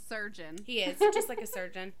listening. He's like a surgeon. He is, just like a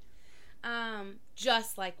surgeon.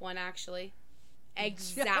 Just like one, actually.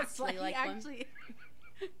 Exactly like one.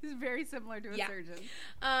 He's very similar to a surgeon.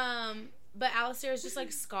 But Alistair is just,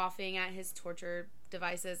 like, scoffing at his torture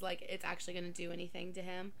devices, like it's actually going to do anything to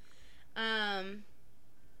him. And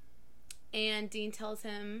Dean tells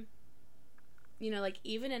him, you know, like,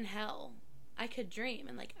 even in hell, I could dream,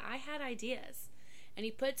 and, like, I had ideas. And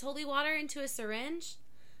he puts holy water into a syringe,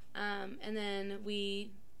 and then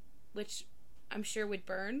which I'm sure would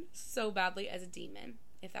burn so badly as a demon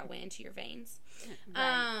if that went into your veins.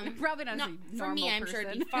 Right. Probably not a for me, I'm person. sure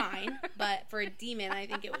it'd be fine, but for a demon, I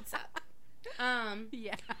think it would suck.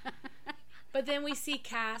 Yeah. But then we see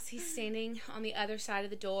Cass. He's standing on the other side of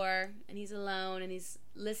the door, and he's alone, and he's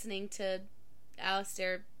listening to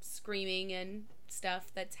Alistair screaming and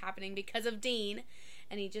stuff that's happening because of Dean,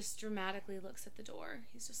 and he just dramatically looks at the door.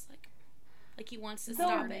 He's just like he wants to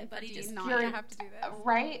stop it, but he just not to have to do that.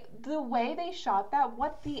 Right? The way they shot that,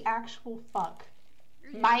 what the actual fuck?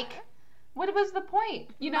 Yeah. Mike, what was the point?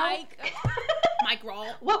 You know? Mike Roll.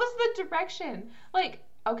 What was the direction? Like,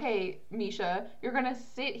 okay, Misha, you're gonna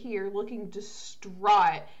sit here looking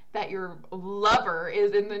distraught that your lover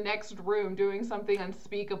is in the next room doing something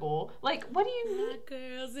unspeakable. Like, what do you mean? My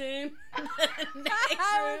girl's in the next room.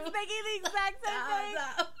 I was thinking the exact same thing.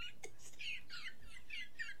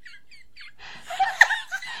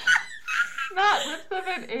 Not lips of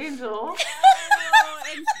an angel.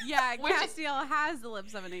 And, yeah, Castiel has the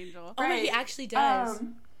lips of an angel. Oh, he actually does.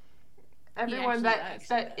 Everyone that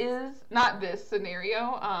is not this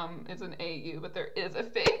scenario is an AU, but there is a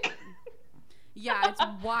fic. Yeah, it's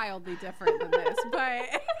wildly different than this,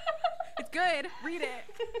 but it's good. Read it.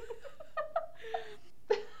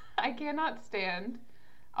 I cannot stand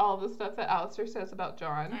all the stuff that Alistair says about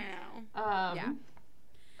John. I know. Yeah.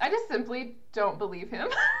 I just simply don't believe him.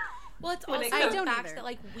 Well, it's When also it the comes- fact either. that,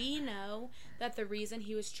 like, we know that the reason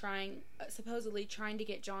he was supposedly trying to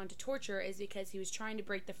get John to torture is because he was trying to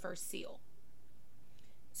break the first seal.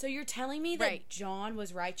 So you're telling me that Right. John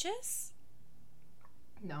was righteous?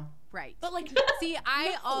 No. Right. But, like, See, I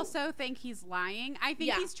No. also think he's lying. I think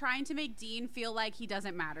Yeah. he's trying to make Dean feel like he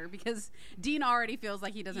doesn't matter because Dean already feels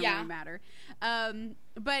like he doesn't Yeah. really matter.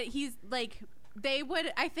 But he's like,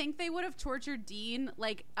 I think they would have tortured Dean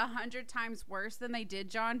like 100 times worse than they did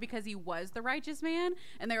John because he was the righteous man.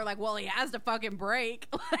 And they were like, well, he has to fucking break.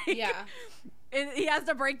 Like, Yeah. he has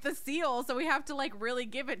to break the seal, so we have to like really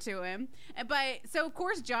give it to him. But so of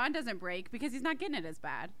course John doesn't break because he's not getting it as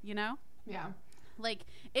bad, you know? Yeah. Like,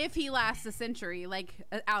 if he lasts a century, like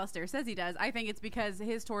Alistair says he does, I think it's because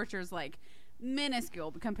his torture's, like,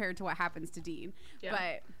 minuscule compared to what happens to Dean. Yeah.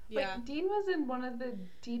 But, Yeah. Like, Dean was in one of the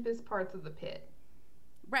deepest parts of the pit.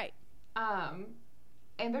 right.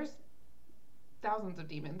 And there's thousands of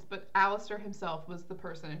demons, but Alistair himself was the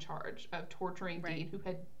person in charge of torturing Right. Dean, who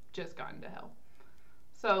had just gotten to hell.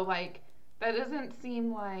 So, like, that doesn't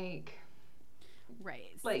seem like...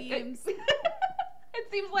 Right. Like, Seems,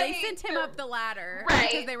 it seems like... they sent him up the ladder Right.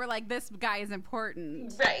 because they were like, this guy is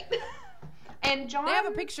important. Right. And John... They have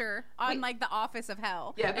a picture on, Wait. like, the office of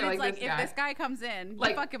hell. Yeah, and they're it's like, like, this if guy. this guy comes in,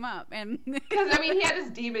 Like- you fuck him up. And Because, I mean, he had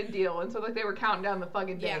his demon deal, and so, like, they were counting down the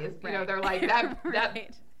fucking days. Yeah, You know, right. they're like, that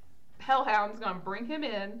Right. hellhound's gonna bring him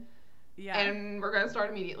in, Yeah. and we're gonna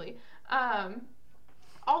start immediately.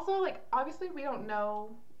 Also, like, obviously we don't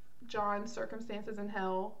know John's circumstances in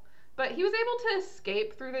hell, but he was able to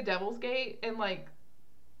escape through the Devil's Gate, and, like,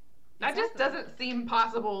 that just Exactly. doesn't seem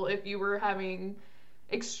possible if you were having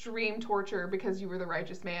extreme torture because you were the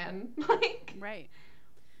righteous man. Like, Right.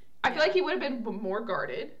 I feel like he would have been more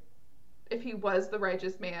guarded if he was the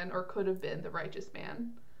righteous man or could have been the righteous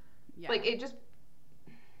man. Yeah. Like, it just...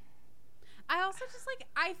 I also just like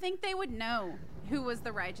I think they would know who was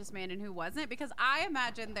the righteous man and who wasn't because I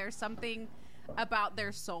imagine there's something about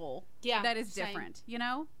their soul that is same. different, you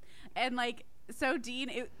know? And like so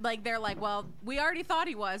Dean like they're like, well, we already thought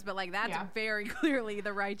he was, but like that's Yeah. very clearly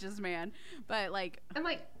the righteous man. But like And,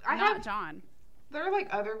 like, I not have... John. There are, like,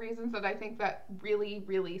 other reasons that I think that really,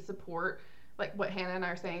 really support, like, what Hannah and I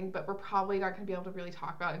are saying, but we're probably not going to be able to really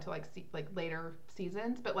talk about until, like, later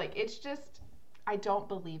seasons. But, like, it's just... I don't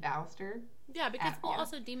believe Alistair. Yeah, because, well, Yeah.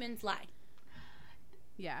 also demons lie.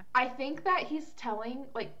 Yeah. I think that he's telling,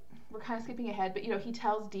 like, we're kind of skipping ahead, but, you know, he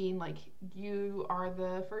tells Dean, like, you are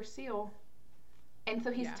the first seal. And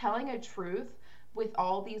so he's Yeah. telling a truth with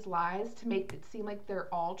all these lies to make it seem like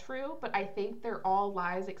they're all true, but I think they're all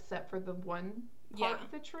lies except for the one part Yeah.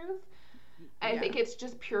 of the truth. And I Yeah. think it's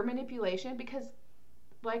just pure manipulation because,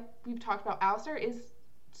 like we've talked about, Alistair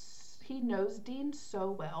he knows Dean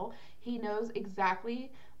so well. He knows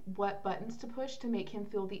exactly what buttons to push to make him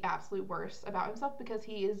feel the absolute worst about himself because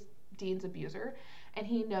he is Dean's abuser. And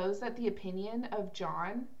he knows that the opinion of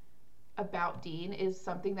John about Dean is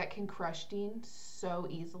something that can crush Dean so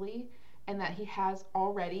easily, and that he has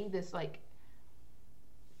already this, like,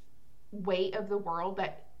 weight of the world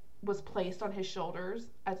that was placed on his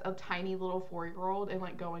shoulders as a tiny little 4-year-old and,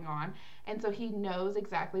 like, going on. And so he knows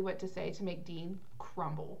exactly what to say to make Dean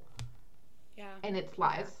crumble. Yeah. And it's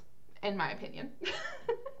lies, in my opinion.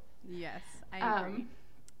 Yes, I agree.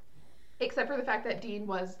 Except for the fact that Dean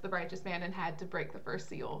was the righteous man and had to break the first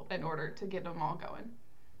seal in order to get them all going.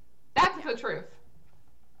 That's the truth.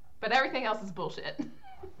 But everything else is bullshit.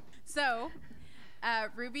 So,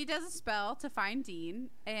 Ruby does a spell to find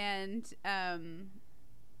Dean, and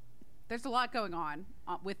there's a lot going on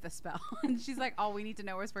with the spell. And she's like, all we need to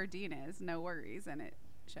know is where Dean is. No worries. And it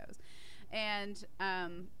shows. And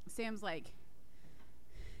Sam's like,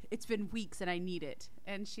 it's been weeks and I need it.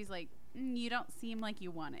 And she's like, you don't seem like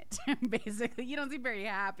you want it. Basically, you don't seem very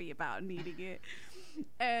happy about needing it.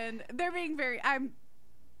 And they're being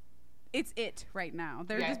it's it right now.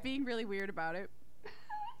 They're just being really weird about it.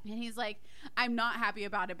 And he's like, I'm not happy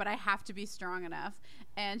about it, but I have to be strong enough.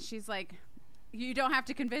 And she's like, you don't have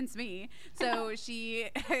to convince me. So she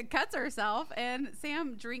cuts herself, and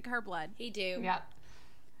Sam drink her blood. He do. Yeah.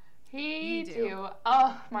 He do. do.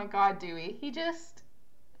 Oh my God, Dewey. He just...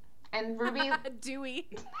 And Ruby... Dewey.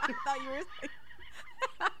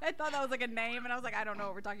 I thought that was like a name, and I was like, I don't know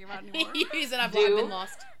what we're talking about anymore. He said, I've Do. been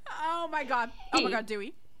lost. Oh my God,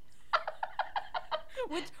 Dewey.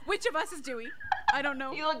 Which of us is Dewey? I don't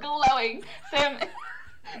know. You look glowing. Sam...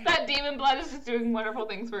 That demon blood is just doing wonderful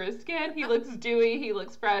things for his skin. He looks dewy. He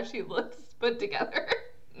looks fresh. He looks put together.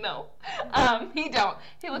 No. He don't.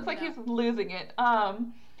 He looks like he's losing it.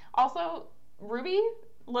 Also, Ruby,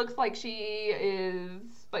 looks like she is,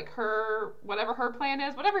 like, whatever her plan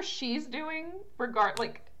is, whatever she's doing,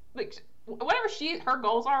 like whatever her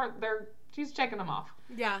goals are, she's checking them off.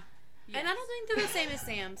 Yeah. Yes. And I don't think they're the same as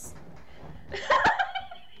Sam's.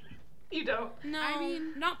 You don't? No, I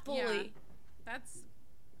mean, not fully. Yeah,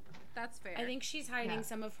 that's fair. I think she's hiding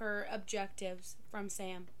some of her objectives from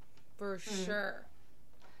Sam, for sure.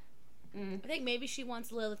 I think maybe she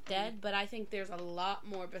wants Lilith dead, but I think there's a lot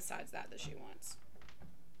more besides that she wants.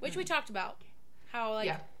 Which we talked about. How,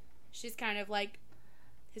 like, she's kind of like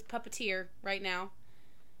his puppeteer right now.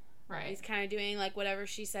 Right. He's kind of doing, like, whatever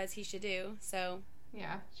she says he should do, so...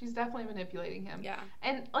 Yeah, she's definitely manipulating him. Yeah.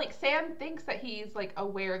 And, like, Sam thinks that he's, like,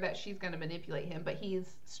 aware that she's going to manipulate him, but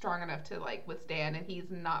he's strong enough to, like, withstand, and he's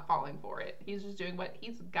not falling for it. He's just doing what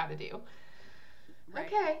he's got to do. Right.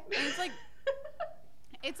 Okay. And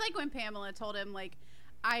it's like when Pamela told him, like,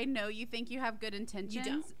 I know you think you have good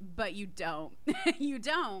intentions, but you don't. You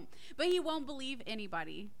don't. But he won't believe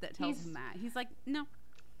anybody that tells him that. He's like, no.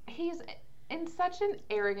 He's in such an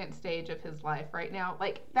arrogant stage of his life right now.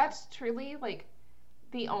 Like, that's truly, like,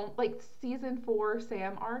 season 4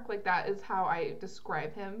 Sam arc, like, that is how I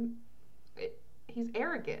describe him. He's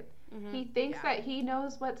arrogant. Mm-hmm. He thinks that he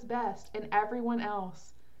knows what's best, and everyone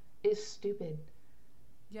else is stupid.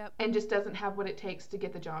 Yep. And just doesn't have what it takes to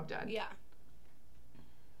get the job done. Yeah.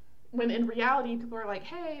 When in reality, people are like,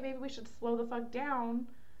 hey, maybe we should slow the fuck down.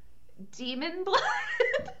 Demon blood?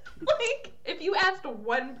 Like, if you asked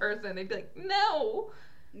one person, they'd be like, no.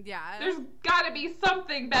 Yeah. There's gotta be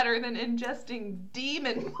something better than ingesting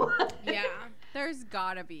demon blood. Yeah. There's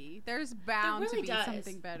gotta be. There's bound to be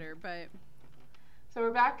something better, but... So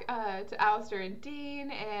we're back to Alistair and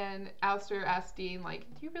Dean, and Alistair asks Dean, like,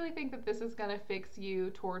 do you really think that this is gonna fix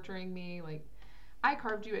you torturing me? Like, I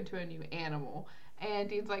carved you into a new animal. And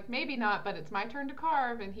Dean's like, maybe not, but it's my turn to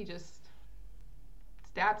carve, and he just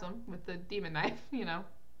stabs him with the demon knife, you know,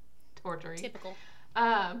 torturing. Typical.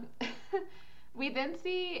 We then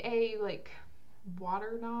see a, like,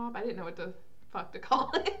 water knob, I didn't know what the fuck to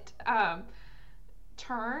call it,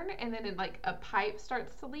 turn, and then like a pipe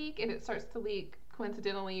starts to leak, and it starts to leak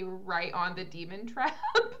coincidentally right on the demon trap.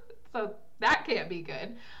 So that can't be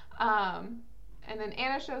good. And then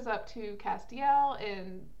Anna shows up to Castiel,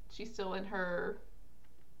 and she's still in her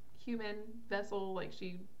human vessel, like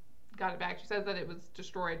she got it back. She says that it was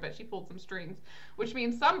destroyed, but she pulled some strings, which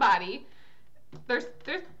means somebody,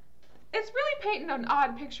 it's really painting an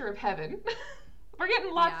odd picture of heaven. We're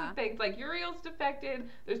getting lots of things, like Uriel's defected,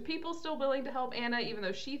 there's people still willing to help Anna even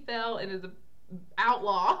though she fell and is an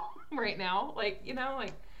outlaw right now. Like, you know,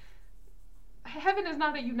 like, heaven is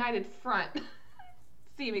not a united front,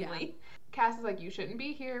 seemingly. Yeah. Cass is like, you shouldn't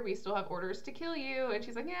be here, we still have orders to kill you, and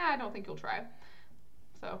she's like, yeah, I don't think you'll try.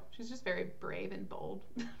 So she's just very brave and bold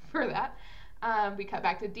for that. We cut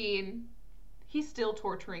back to Dean. He's still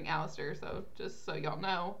torturing Alistair, so just so y'all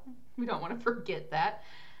know, we don't want to forget that.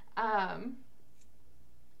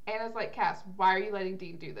 Anna's like, Cass, why are you letting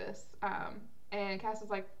Dean do this? And Cass is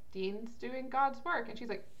like, Dean's doing God's work. And she's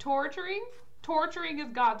like, torturing? Torturing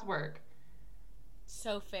is God's work.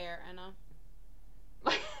 So fair, Anna.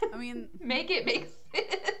 I mean, make it make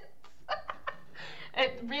sense.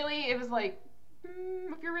 It was like,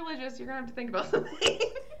 if you're religious, you're gonna have to think about some things.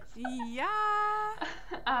 Yeah.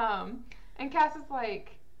 And Cass is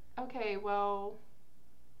like, okay, well,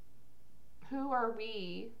 who are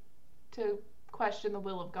we to question the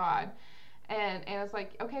will of God? And Anna's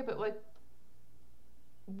like, okay, but like,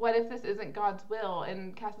 what if this isn't God's will?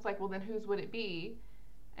 And Cass is like, well, then whose would it be?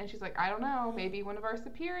 And she's like, I don't know, maybe one of our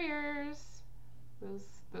superiors.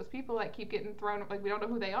 Those people that keep getting thrown, like, we don't know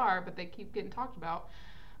who they are, but they keep getting talked about.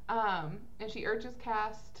 And she urges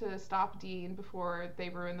Cass to stop Dean before they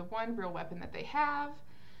ruin the one real weapon that they have.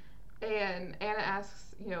 And Anna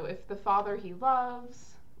asks, you know, if the father he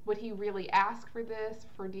loves, would he really ask for this,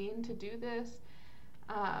 for Dean to do this?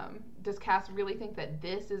 Does Cass really think that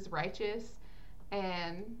this is righteous?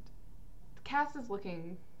 And Cass is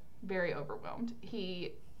looking very overwhelmed.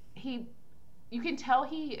 You can tell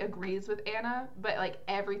he agrees with Anna, but like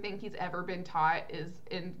everything he's ever been taught is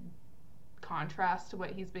in contrast to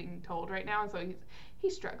what he's being told right now, and so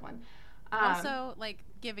he's struggling. Also, like,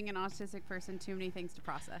 giving an autistic person too many things to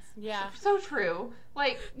process. Yeah. So true.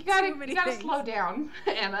 Like, you gotta slow down,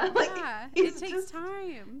 Anna. Like, yeah, it takes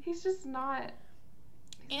time. He's just not.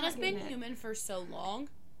 Anna's been human for so long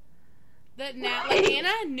that now, like,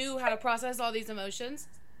 Anna knew how to process all these emotions.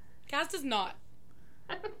 Cass does not.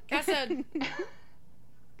 Cass said.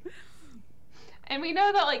 And we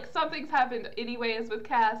know that, like, something's happened anyways with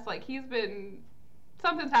Cass. Like,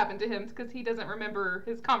 something's happened to him because he doesn't remember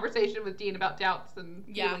his conversation with Dean about doubts and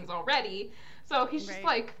feelings already. So he's just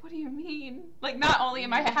like, what do you mean? Like, not only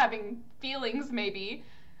am I having feelings, maybe,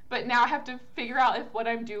 but now I have to figure out if what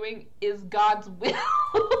I'm doing is God's will.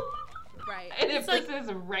 Right. And if this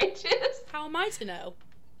is righteous. How am I to know?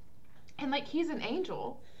 And, like, he's an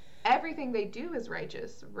angel. Everything they do is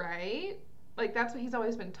righteous, right? Like, that's what he's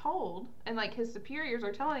always been told. And, like, his superiors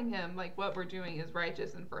are telling him, like, what we're doing is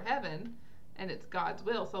righteous and for heaven. And it's God's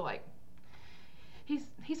will. So, like, he's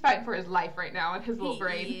fighting for his life right now in his little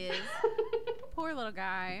brain. He is. Poor little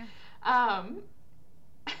guy.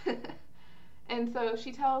 And so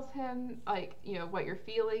she tells him, like, you know, what you're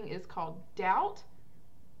feeling is called doubt.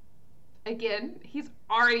 Again, he's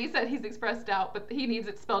already said he's expressed doubt, but he needs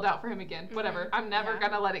it spelled out for him again. Whatever. I'm never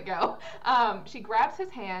going to let it go. She grabs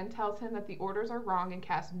his hand, tells him that the orders are wrong, and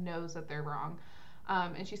Cass knows that they're wrong.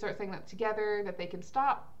 And she starts saying that together, that they can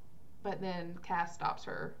stop, but then Cass stops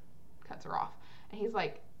her, cuts her off. And he's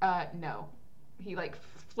like, no. He, like,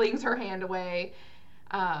 flings her hand away,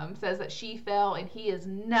 says that she fell, and he is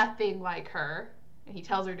nothing like her. And he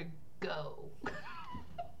tells her to go.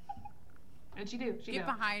 And she do. Get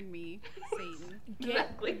behind me, Satan.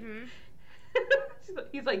 Exactly.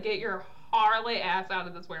 He's like, get your Harley ass out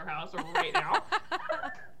of this warehouse right now.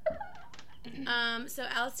 So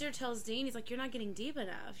Alistair tells Dean, he's like, you're not getting deep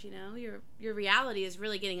enough, you know? Your reality is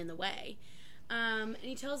really getting in the way. And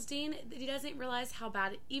he tells Dean that he doesn't realize how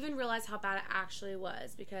bad it actually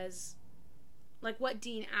was, because, like, what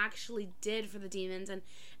Dean actually did for the demons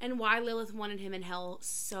and why Lilith wanted him in hell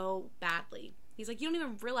so badly. He's like, you don't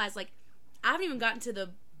even realize, like, I haven't even gotten to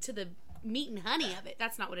the meat and honey of it.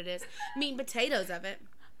 That's not what it is. Meat and potatoes of it.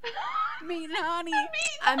 Meat and honey.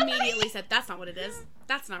 I immediately said, that's not what it is.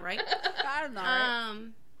 That's not right. That's not right.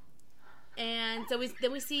 And so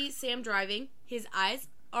then we see Sam driving. His eyes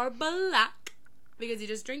are black because he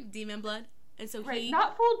just drank demon blood. And so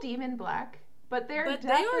not full demon black, but they're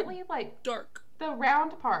definitely like dark. The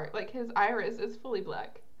round part, like his iris is fully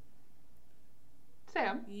black.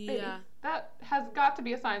 Sam, yeah. baby, that has got to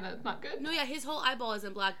be a sign that it's not good. No, yeah, his whole eyeball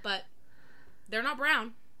isn't black, but they're not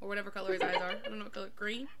brown or whatever color his eyes are. I don't know what color.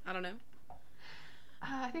 Green? I don't know.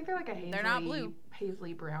 I think they're like a hazy, they're not blue.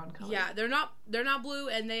 Paisley brown color. Yeah, they're not blue,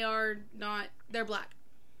 and they're black.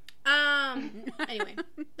 Anyway,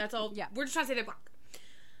 that's all. Yeah. We're just trying to say they're black.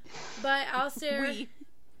 But Alistair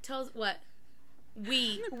tells what?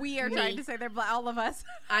 We are trying to say they're black, all of us.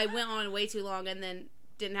 I went on way too long and then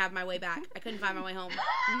didn't have my way back. I couldn't find my way home.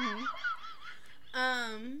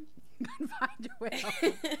 Couldn't find your way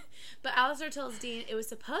home. But Alistair tells Dean it was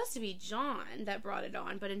supposed to be John that brought it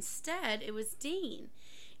on, but instead it was Dean.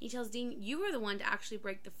 He tells Dean, you were the one to actually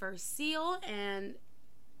break the first seal, and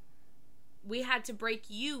we had to break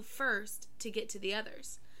you first to get to the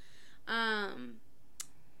others.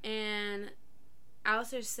 And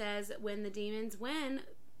Alistair says that when the demons win,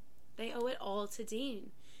 they owe it all to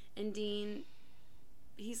Dean. And Dean,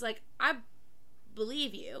 he's like, I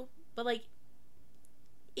believe you, but, like,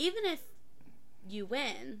 even if you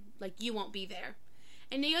win, like, you won't be there.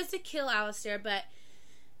 And he goes to kill Alistair, but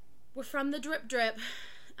we're from the drip.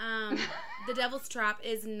 The Devil's Trap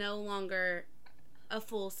is no longer a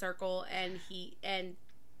full circle, and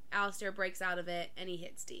Alistair breaks out of it, and he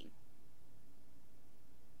hits Dean.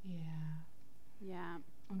 Yeah.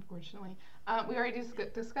 Unfortunately. We already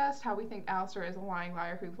discussed how we think Alistair is a lying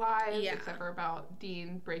liar who lies, except for about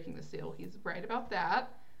Dean breaking the seal. He's right about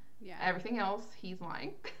that. Yeah. Everything else, he's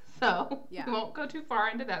lying. So, we won't go too far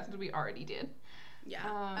into that since we already did.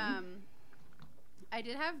 Yeah. I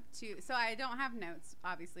did have two. So I don't have notes,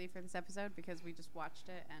 obviously, for this episode because we just watched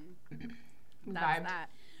it and that's that.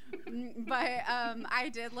 But I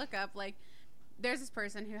did look up, like, there's this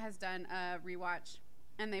person who has done a rewatch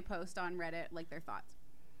and they post on Reddit, like, their thoughts.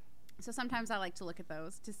 So sometimes I like to look at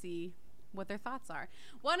those to see what their thoughts are.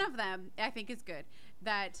 One of them I think is good,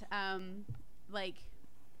 that like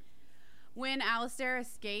when Alistair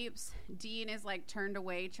escapes, Dean is like turned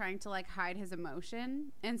away trying to like hide his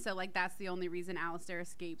emotion, and so like that's the only reason Alistair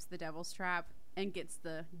escapes the Devil's Trap and gets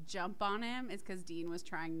the jump on him is because Dean was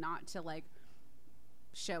trying not to like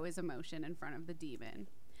show his emotion in front of the demon.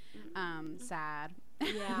 Sad.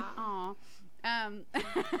 Yeah. Aw.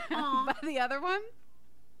 But the other one,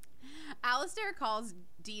 Alistair calls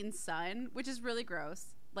Dean's son, which is really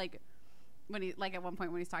gross. Like when he, like at one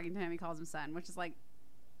point when he's talking to him, he calls him son, which is like,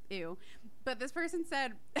 ew. But this person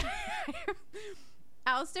said,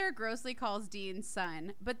 Alistair grossly calls Dean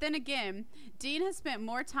son. But then again, Dean has spent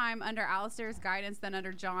more time under Alistair's guidance than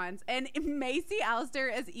under John's, and may see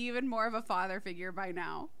Alistair as even more of a father figure by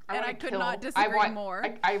now. I could not disagree more.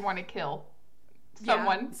 I want to kill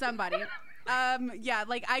someone. Yeah, somebody. Yeah,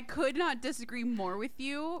 like I could not disagree more with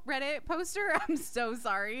you, Reddit poster. I'm so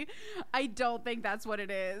sorry. I don't think that's what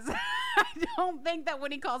it is. I don't think that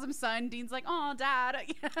when he calls him son, Dean's like, "Oh, Dad."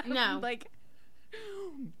 No. Like,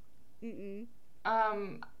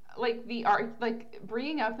 like like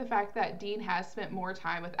bringing up the fact that Dean has spent more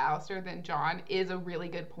time with Alistair than John is a really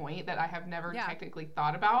good point that I have never technically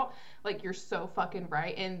thought about. Like, you're so fucking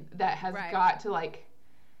right, and that has got to like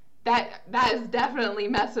that is definitely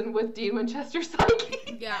messing with Dean Winchester's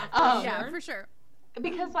psyche. Yeah, for sure.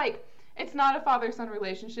 Because like it's not a father-son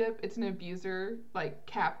relationship; it's an abuser, like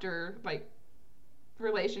captor, like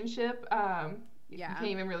relationship. You can't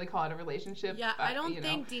even really call it a relationship. Yeah, I don't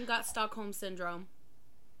think Dean got Stockholm syndrome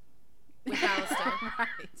with Alistair.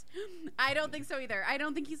 Right. I don't think so either. I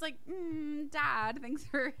don't think he's like, Dad, thanks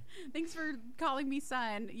for calling me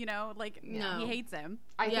son. You know, like No. he hates him.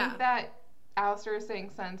 I think that Alistair is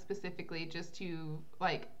saying son specifically just to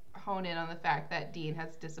like hone in on the fact that Dean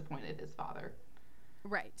has disappointed his father.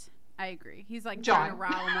 Right. I agree. He's like John. trying to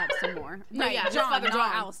rile him up some more. No, Right, yeah, his John, father not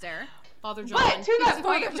John. Alistair. Father John. But to that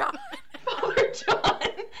point, Father John. Father John.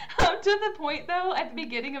 To the point though, at the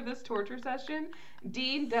beginning of this torture session,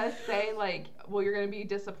 Dean does say like, "Well, you're gonna be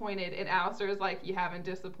disappointed," and Alistair is like, "You haven't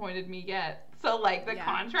disappointed me yet." So like the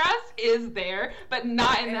contrast is there, but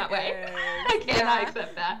not in that way. I cannot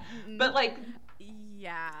accept that. But like,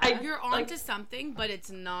 you're onto something, but it's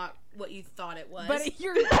not what you thought it was. But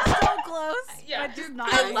you're so close. Yeah, but just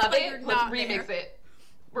not. I love but it. you're Let's not remix there. it.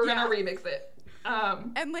 We're gonna remix it.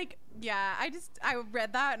 And like, I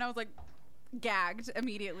read that and I was like, gagged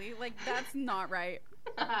immediately. Like, that's not right.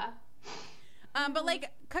 But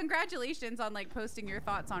like, congratulations on like posting your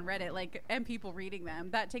thoughts on Reddit, like, and people reading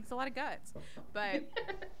them. That takes a lot of guts. But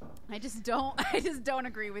I just don't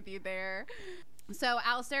agree with you there. So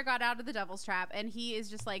Alistair got out of the Devil's Trap, and he is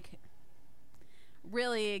just like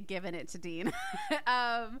really giving it to Dean.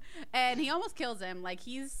 And he almost kills him. Like,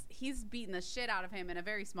 he's beating the shit out of him in a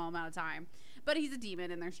very small amount of time. But he's a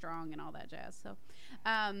demon and they're strong and all that jazz. So,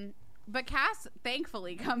 but Cass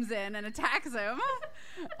thankfully comes in and attacks him.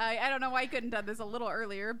 I don't know why he couldn't have done this a little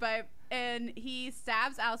earlier, and he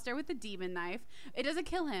stabs Alistair with the demon knife. It doesn't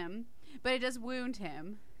kill him, but it does wound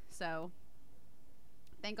him. So,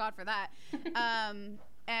 thank God for that.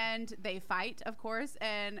 And they fight, of course,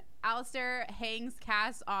 and Alistair hangs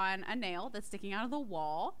Cass on a nail that's sticking out of the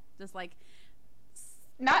wall, just like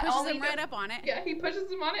not pushes only him right up on it. Yeah, he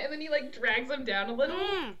pushes him on it, and then he like drags him down a little.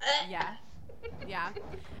 Yeah.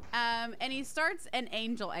 And he starts an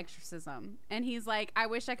angel exorcism, and he's like, "I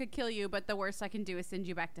wish I could kill you, but the worst I can do is send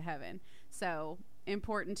you back to heaven." So,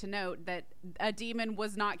 important to note that a demon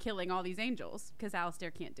was not killing all these angels, because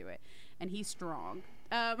Alistair can't do it, and he's strong.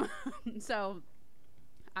 So,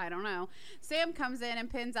 I don't know. Sam comes in and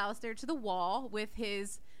pins Alistair to the wall with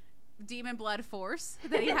his demon blood force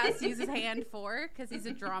that he has to use his hand for, because he's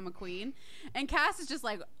a drama queen. And Cass is just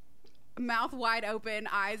like, mouth wide open,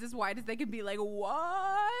 eyes as wide as they can be, like,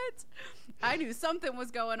 what? I knew something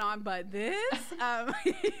was going on, but this?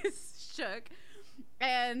 He's shook.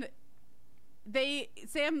 And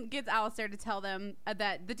Sam gets Alistair to tell them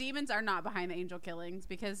that the demons are not behind the angel killings,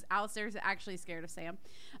 because Alistair's actually scared of Sam.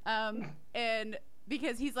 And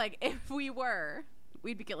because he's like, if we were,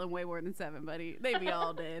 we'd be killing way more than 7, buddy. They'd be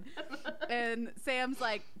all dead. And Sam's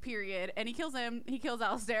like, period. And he kills him. He kills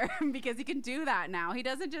Alistair because he can do that now. He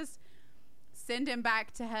doesn't just send him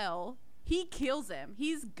back to hell. He kills him.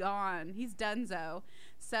 He's gone. He's donezo.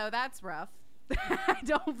 So that's rough. I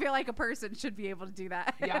don't feel like a person should be able to do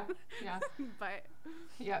that. Yeah. But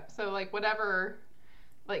yeah, so like whatever,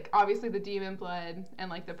 like obviously the demon blood and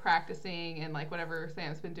like the practicing and like whatever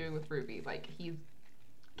Sam's been doing with Ruby, like he's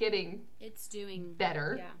doing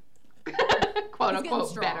better. Yeah. Quote he's unquote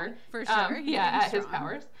strong, better. for sure. At his strong.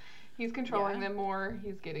 powers. He's controlling them more.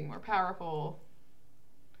 He's getting more powerful.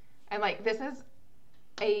 And like this is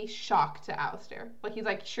a shock to Alistair. Like he's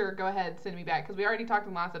like, sure, go ahead, send me back. Because we already talked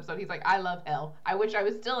in the last episode. He's like, I love hell. I wish I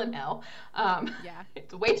was still in hell.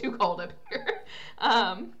 It's way too cold up here.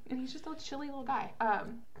 And he's just a chilly little guy.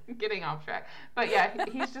 Getting off track. But yeah,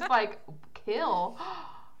 he's just like, kill.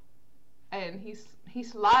 And he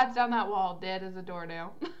slides down that wall dead as a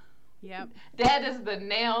doornail. Yep. Dead as the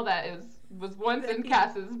nail that was once in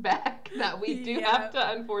Cass's back that we do have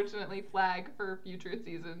to unfortunately flag for future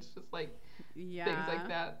seasons, just like things like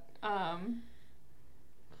that.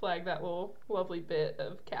 Flag that little lovely bit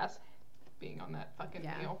of Cass being on that fucking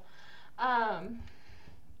nail.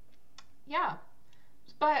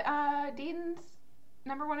 But Dean's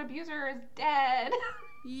number one abuser is dead.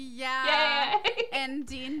 Yeah. Yay! And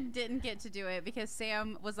Dean didn't get to do it because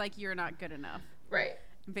Sam was like, you're not good enough. Right.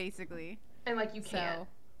 Basically. And like you can't. So,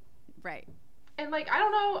 Right. And, like, I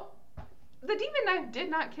don't know, the demon knife did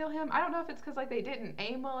not kill him. I don't know if it's because, like, they didn't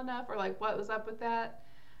aim well enough or, like, what was up with that.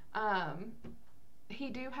 He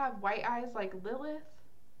do have white eyes like Lilith.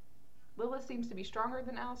 Lilith seems to be stronger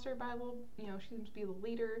than Alistair by a little, she seems to be the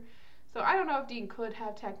leader. So I don't know if Dean could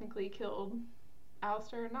have technically killed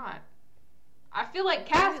Alistair or not. I feel like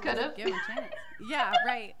Cass could have. Give him a chance. Yeah,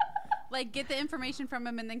 right. Like, get the information from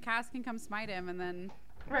him, and then Cass can come smite him, and then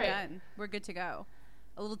done. We're good to go.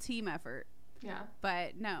 A little team effort. Yeah.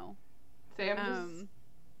 But no.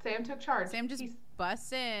 Sam took charge. Sam just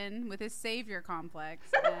busts in with his savior complex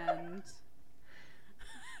and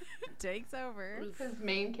takes over. His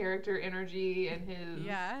main character energy and his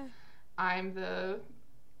I'm the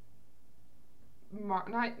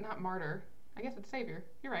not martyr. I guess it's savior.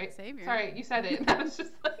 You're right. Savior. Sorry, you said it. I was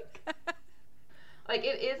just like like,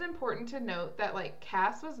 it is important to note that, like,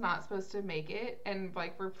 Cass was not supposed to make it, and,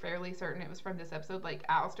 like, we're fairly certain it was from this episode. Like,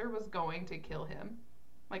 Alistair was going to kill him.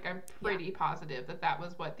 Like, I'm pretty positive that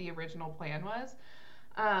was what the original plan was.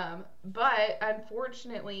 But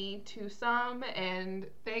unfortunately to some, and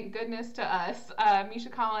thank goodness to us, Misha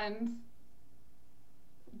Collins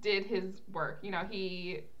did his work.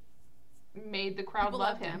 He made the crowd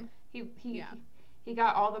love him. He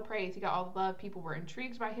got all the praise. He got all the love. People were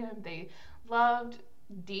intrigued by him. They loved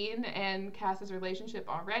Dean and Cass's relationship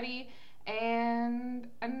already, and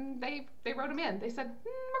they wrote him in. They said,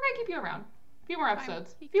 we're gonna keep you around. A few more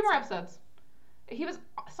episodes. He was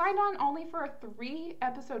signed on only for a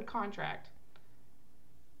 3-episode contract.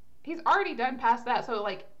 He's already done past that, so,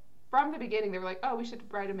 like, from the beginning they were like, oh, we should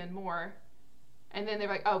write him in more. And then they're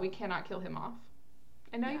like, oh, we cannot kill him off.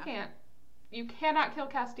 And no, you can't. You cannot kill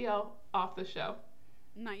Castiel off the show.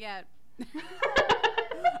 Not yet.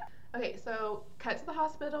 Okay, so cut to the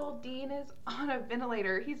hospital. Dean is on a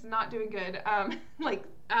ventilator. He's not doing good. Like,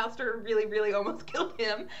 Alistair really, really almost killed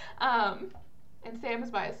him. And Sam is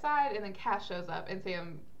by his side, and then Cass shows up, and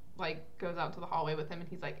Sam, like, goes out to the hallway with him, and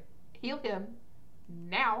he's like, heal him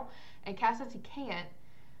now. And Cass says he can't.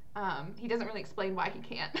 He doesn't really explain why he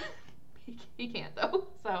can't. He can't, though.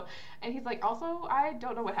 So, and he's like, also, I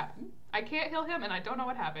don't know what happened. I can't heal him, and I don't know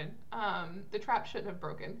what happened. The trap shouldn't have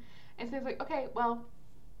broken. And Sam's like, okay, well,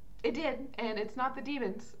 it did, and it's not the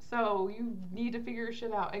demons, so you need to figure your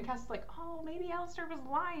shit out. And Cass is like, oh, maybe Alistair was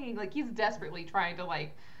lying. Like, he's desperately trying to,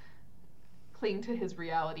 like, cling to his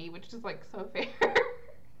reality, which is, like, so fair.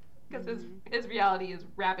 Because his reality is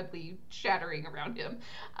rapidly shattering around him.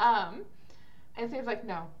 And Sam's like,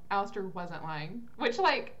 no, Alistair wasn't lying. Which,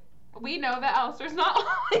 like, we know that Alistair's not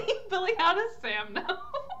lying, but, like, how does Sam know?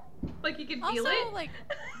 Like, he can feel it? Like,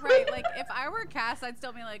 right, like, if I were Cass, I'd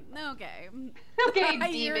still be like, okay. Okay,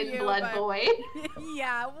 demon blood boy.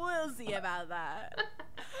 Yeah, we'll see about that.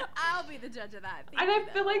 I'll be the judge of that. And I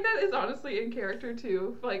feel like that is honestly in character,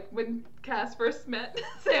 too. Like, when Cass first met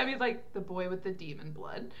Sam, he's like, the boy with the demon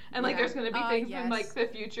blood. And, like, there's going to be things in, like, the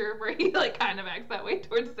future where he, like, kind of acts that way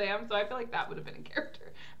towards Sam, so I feel like that would have been in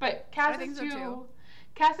character. But Cass is too...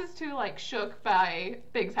 Cass is too, like, shook by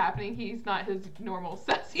things happening. He's not his normal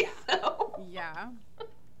sassy self. Yeah.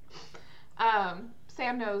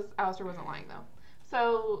 Sam knows Alistair wasn't lying, though.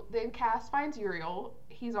 So then Cass finds Uriel.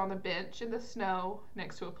 He's on the bench in the snow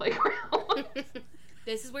next to a playground.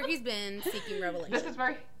 This is where he's been seeking revelation. This is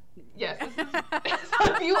where... Yes.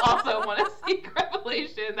 So if you also want to seek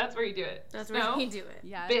revelation, that's where you do it. That's where you do it.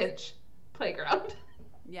 Yes. Bench. Playground.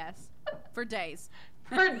 Yes. For days.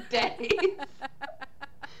 For days.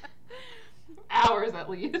 Hours at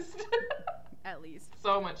least. At least.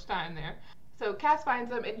 So much time there. So Cass finds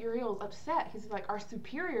them, and Uriel's upset. He's like, our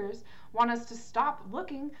superiors want us to stop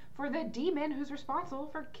looking for the demon who's responsible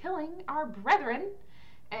for killing our brethren.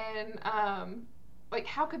 And, like,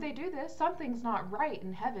 how could they do this? Something's not right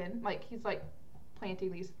in heaven. Like, he's, like, planting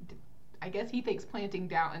these, I guess he thinks planting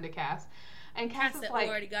doubt into Cass. And Cass is like...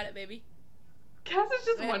 already got it, baby. Cass is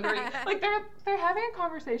just wondering, like, they're having a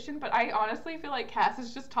conversation, but I honestly feel like Cass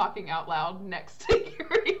is just talking out loud next to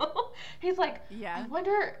Uriel. He's like, I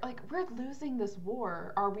wonder, like, we're losing this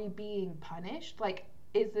war. Are we being punished? Like,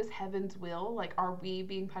 is this heaven's will? Like, are we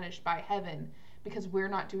being punished by heaven because we're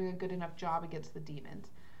not doing a good enough job against the demons?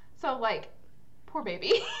 So, like, poor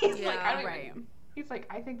baby. He's like, he's like,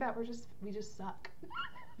 I think that we just suck.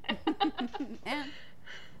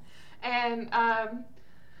 And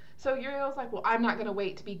so Uriel's like, well, I'm not going to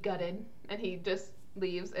wait to be gutted. And he just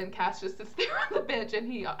leaves, and Cass just sits there on the bench, and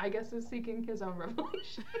he, I guess, is seeking his own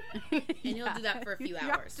revelation. And he'll do that for a few hours.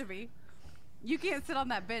 You have to be. You can't sit on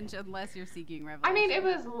that bench unless you're seeking revelation. I mean, it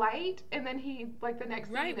was light, and then he, like, the next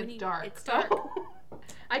scene, it's dark. It's dark. So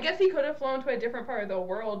I guess he could have flown to a different part of the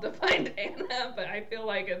world to find Anna, but I feel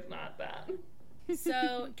like it's not that.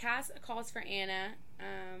 So Cass calls for Anna,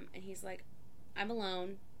 and he's like, I'm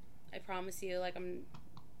alone. I promise you, like, I'm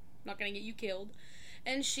not gonna get you killed.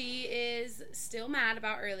 And she is still mad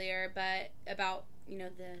about earlier, but about, you know,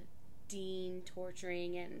 the Dean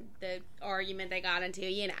torturing and the argument they got into,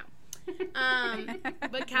 you know.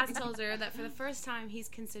 But Cass tells her that for the first time he's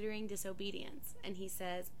considering disobedience. And he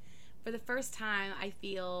says, for the first time I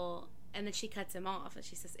feel... And then she cuts him off and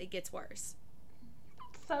she says, it gets worse.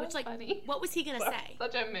 So Which, like, funny. what was he going to say?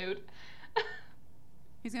 Such a mood.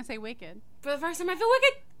 He's gonna say wicked. For the first time I feel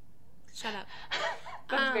wicked. Shut up.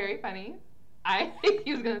 That's very funny. I think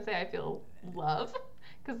he was going to say, I feel love.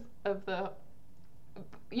 Because of the...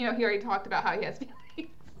 You know, he already talked about how he has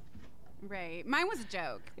feelings. Right. Mine was a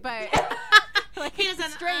joke, but like He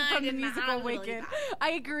doesn't- straight I from the did not musical believe Wicked. that.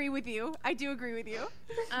 I agree with you. I do agree with you.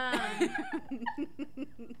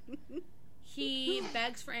 He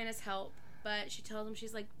begs for Anna's help, but she tells him,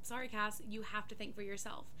 she's like, sorry, Cass, you have to think for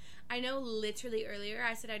yourself. I know literally earlier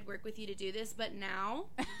I said I'd work with you to do this, but now,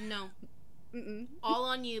 no. Mm-mm. All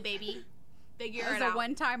on you, baby. Figure It was it out. a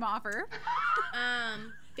one-time offer.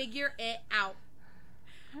 Figure it out.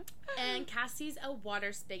 And Cass sees a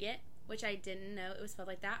water spigot, which I didn't know it was spelled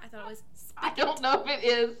like that. I thought it was spigot. I don't know if it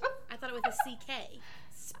is. I thought it was a CK.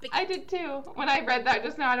 Spigot. I did too. When I read that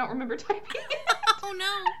just now, I don't remember typing it. Oh,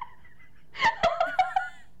 no.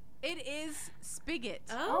 It is spigot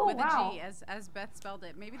Oh, with wow. a G, as Beth spelled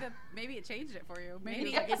it. Maybe it changed it for you.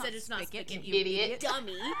 Maybe it's it said it's not spigot, you idiot.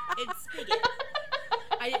 dummy. It's spigot.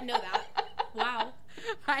 I didn't know that. Wow.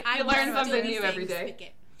 I You learn still something be new every saying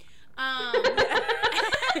day.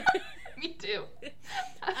 Spigot. Me too.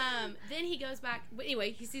 Then he goes back. But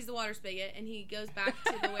anyway, he sees the water spigot and he goes back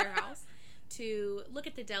to the warehouse to look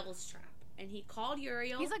at the devil's trap. And he called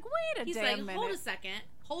Uriel. He's like, wait a He's damn like, minute. hold a second.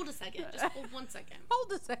 Hold a second. Just hold 1 second.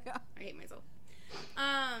 Hold a second. I hate myself.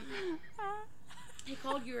 He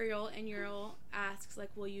called Uriel, and Uriel asks, like,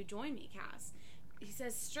 will you join me, Cass? He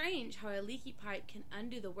says, strange how a leaky pipe can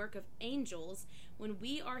undo the work of angels when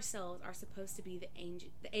we ourselves are supposed to be the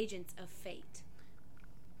agents of fate.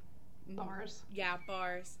 Bars. Yeah,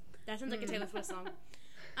 bars. That sounds like a Taylor Swift song.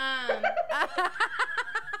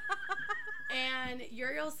 And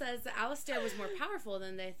Uriel says that Alistair was more powerful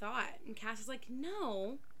than they thought. And Cass is like,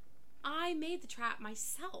 no, I made the trap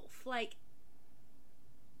myself. Like,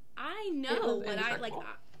 I know, was but integral.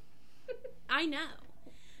 I know.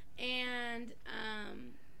 And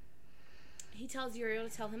he tells Uriel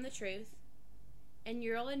to tell him the truth. And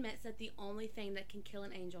Uriel admits that the only thing that can kill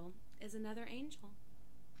an angel is another angel.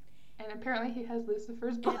 And apparently he has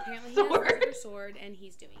Lucifer's And sword. apparently he has Lucifer's sword, and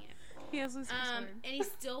he's doing it. He has Lucifer's sword. And he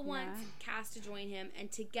still wants Cass to join him,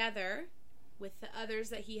 and together with the others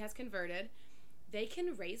that he has converted, they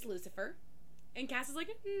can raise Lucifer. And Cass is like,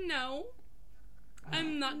 no,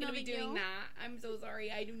 I'm not going to be doing that. I'm so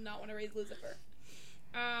sorry. I do not want to raise Lucifer.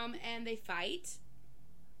 And they fight,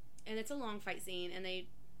 and it's a long fight scene, and they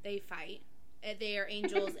fight. They are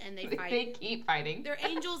angels, and they fight. They keep fighting. They're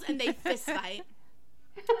angels, and they fist fight.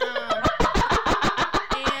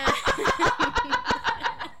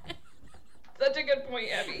 Such a good point,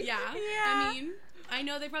 Abby. Yeah. Yeah. I mean, I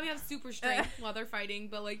know they probably have super strength while they're fighting,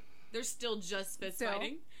 but, like, they're still just fist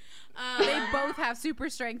fighting. They both have super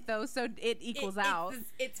strength, though, so it equals out.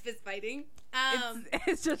 It's fist fighting.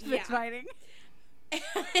 It's just fist fighting.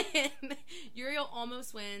 And Uriel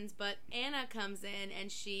almost wins, but Anna comes in and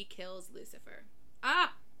she kills Lucifer.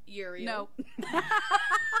 Ah, Uriel. No.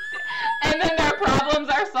 And then their problems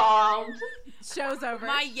are solved. Show's over.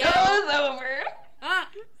 My yell. Show's over. Ah.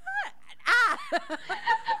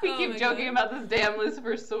 We Oh keep my joking God. about this damn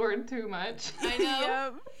Lucifer sword too much. I know.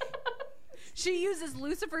 Yep. She uses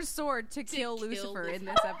Lucifer's sword to kill Lucifer in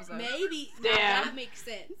this episode. Maybe Damn. that makes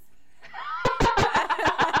sense.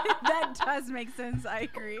 That does make sense. I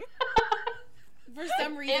agree. For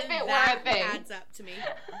some reason, If it were that a thing. adds up to me.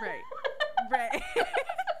 Right.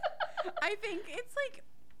 I think it's like,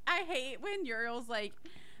 I hate when Uriel's like,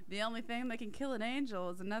 the only thing that can kill an angel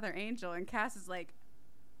is another angel, and Cass is like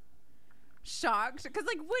shocked because,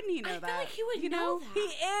 like, wouldn't he know that? I feel like he would know that. He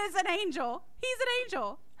is an angel. He's an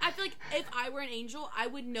angel. I feel like if I were an angel, I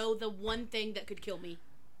would know the one thing that could kill me.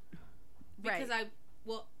 Because Right.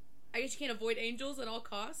 I guess you can't avoid angels at all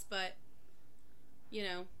costs, but, you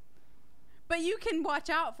know. But you can watch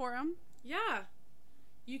out for him. Yeah.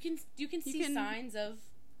 You can see signs of,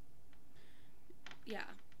 yeah.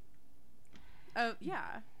 Oh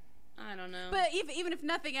yeah. I don't know. But even if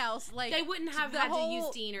nothing else, like, They wouldn't have the had to whole- use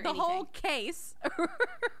Dean or the anything. whole case,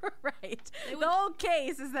 right? They would- The whole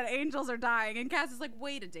case is that angels are dying, and Cass is like,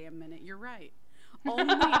 "Wait a damn minute, you're right.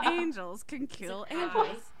 Only angels can kill It's an angels."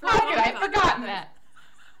 eye for How an could I eye. have forgotten that?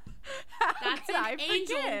 That's an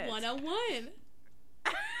Angel 101.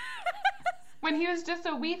 When he was just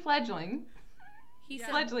a wee fledgling. He's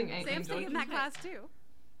Fledgling Sam's angel. taking that class too.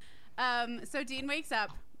 So Dean wakes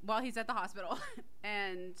up while he's at the hospital,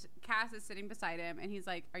 and Cass is sitting beside him, and he's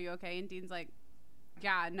like, "Are you okay?" And Dean's like,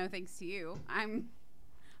 "Yeah, no thanks to you. I'm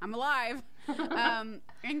alive."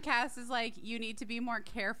 And Cass is like, "You need to be more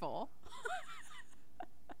careful."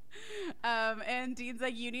 And Dean's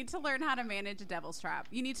like, "You need to learn how to manage a devil's trap.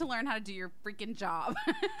 You need to learn how to do your freaking job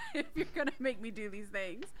if you're gonna make me do these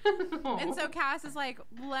things." And so Cass is like,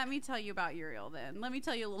 "Let me tell you about Uriel then. Let me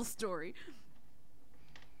tell you a little story."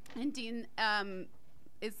 And Dean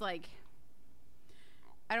is like,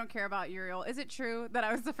 "I don't care about Uriel. Is it true that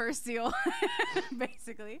I was the first seal?"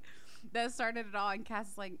 Basically. That started it all. And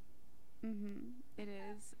Cass is like, "It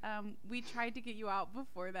is. We tried to get you out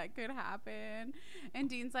before that could happen." And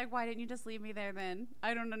Dean's like, "Why didn't you just leave me there then?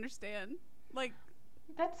 I don't understand. Like,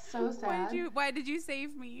 That's so sad. why did you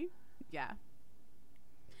save me?" Yeah.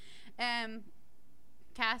 And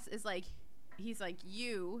Cass is like, he's like,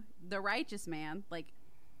 "You, the righteous man, like,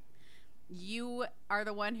 you are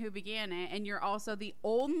the one who began it, and you're also the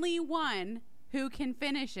only one who can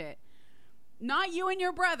finish it. Not you and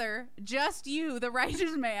your brother, just you, the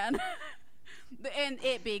righteous man." And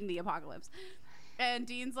it being the apocalypse. And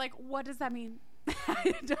Dean's like, "What does that mean?"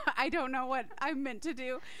 I don't know what I'm meant to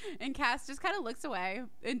do. And Cass just kind of looks away.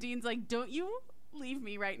 And Dean's like, "Don't you leave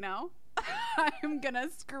me right now. I'm gonna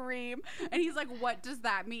scream." And he's like, "What does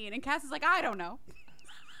that mean?" And Cass is like, "I don't know."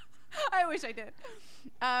 I wish I did.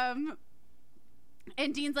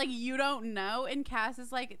 And Dean's like, "You don't know?" And Cass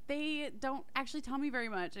is like, "They don't actually tell me very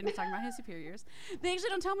much." And he's talking about his superiors. "They actually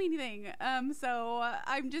don't tell me anything. So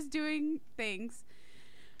I'm just doing things."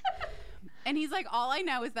 And he's like, "All I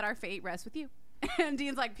know is that our fate rests with you." And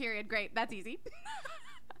Dean's like, "Period. Great. That's easy."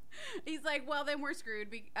 He's like, "Well, then we're screwed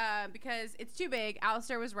because it's too big.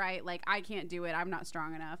 Alistair was right. Like, I can't do it. I'm not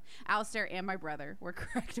strong enough. Alistair and my brother were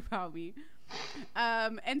correct about me."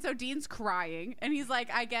 And so Dean's crying, and he's like,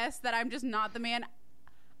 "I guess that I'm just not the man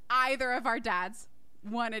either of our dads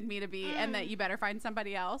wanted me to be, and that you better find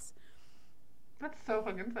somebody else." That's so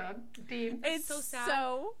fucking sad. Dean. It's so sad.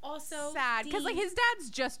 So Also, sad because like Dean- his dad's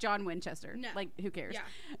just John Winchester. No. Like, who cares? Yeah.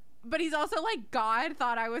 But he's also like, God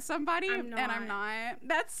thought I was somebody, I'm and I'm not.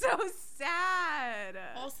 That's so sad.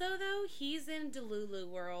 Also, though, he's in Delulu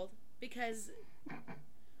world because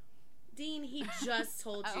Dean, he just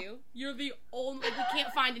told you you're the only. Like, we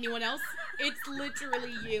can't find anyone else. It's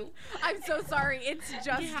literally you. I'm so sorry. It's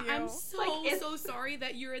just you. I'm so sorry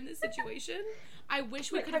that you're in this situation. I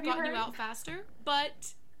wish we could have gotten you out faster,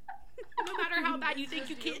 but no matter how bad you think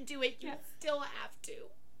you can't do it, you still have to.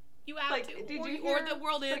 You have Like, to, did or, you or hear, the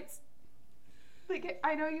world like, ends. Like,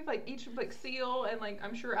 I know you've, like, each, like, seal, and, like,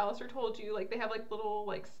 I'm sure Alistair told you, like, they have, like, little,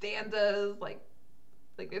 like, stanzas, like,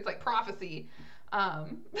 it's, like, prophecy.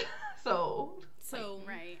 So,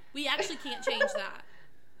 right. We actually can't change that.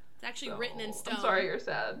 It's actually written in stone. I'm sorry you're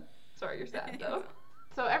sad. Sorry you're sad, though.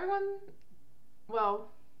 So everyone,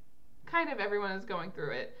 well, kind of everyone is going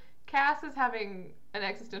through it. Cass is having an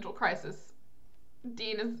existential crisis.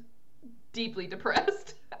 Dean is deeply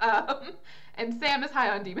depressed. And Sam is high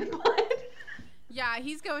on demon blood. Yeah,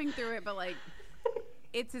 he's going through it, but like,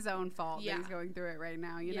 it's his own fault that he's going through it right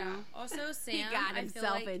now, you know? Also, Sam, he got I feel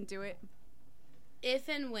himself like into it. if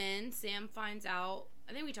and when Sam finds out,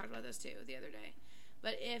 I think we talked about this too the other day,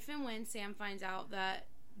 but if and when Sam finds out that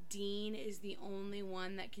Dean is the only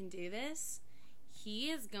one that can do this, he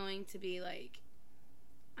is going to be like,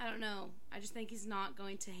 I don't know. I just think he's not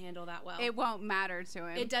going to handle that well. It won't matter to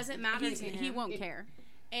him. It doesn't matter to him. He won't care.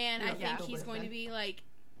 And I think he's listen. going to be like,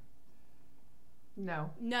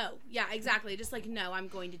 No. yeah, exactly. Just like, no, I'm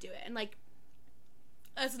going to do it. And like,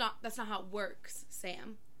 that's not how it works,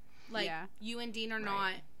 Sam. Like, you and Dean are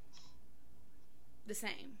not the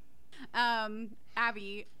same.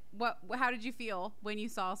 Abby, how did you feel when you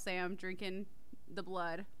saw Sam drinking the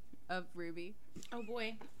blood of Ruby? Oh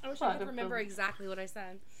boy, I wish I could remember exactly what I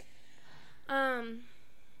said. I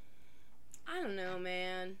don't know,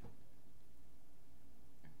 man.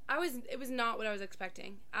 It was not what I was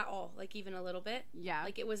expecting at all, like even a little bit. Yeah.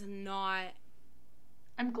 Like it was not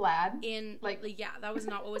I'm glad. yeah, that was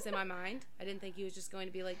not what was in my mind. I didn't think he was just going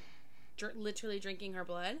to be like literally drinking her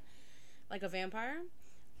blood like a vampire.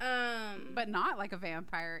 But not like a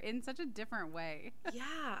vampire, in such a different way.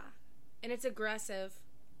 Yeah. And it's aggressive.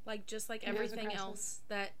 Like, just like everything else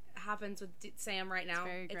that happens with Sam right now.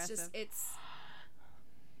 It's very aggressive.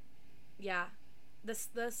 Yeah.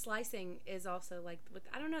 The slicing is also, like,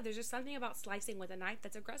 I don't know, there's just something about slicing with a knife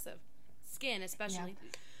that's aggressive. Skin, especially.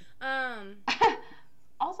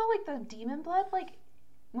 Also, like, the demon blood, like,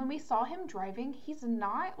 when we saw him driving, he's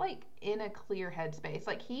not like in a clear headspace.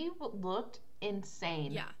 Like he looked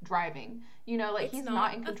insane driving. You know, like he's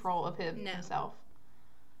not in control of himself.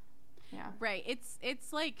 Yeah. Right.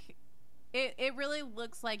 It's like it really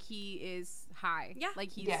looks like he is high. Yeah. Like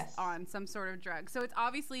he's on some sort of drug. So it's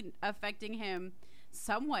obviously affecting him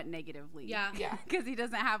somewhat negatively. Yeah. Yeah. Because he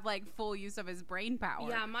doesn't have like full use of his brain power.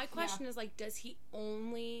 Yeah, my question is like, does he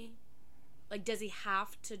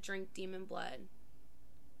have to drink demon blood?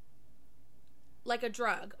 Like a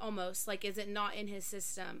drug, almost. Like, is it not in his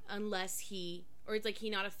system unless or it's like he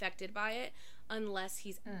not affected by it unless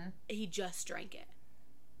he just drank it.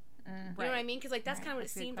 You know what I mean? Because like that's kind of what it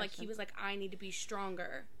seemed like. He was like, I need to be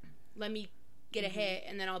stronger. Let me get a hit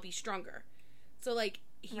and then I'll be stronger. So like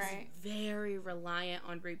he's very reliant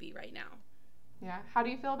on Ruby right now. Yeah. How do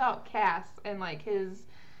you feel about Cass and like his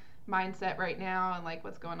mindset right now and like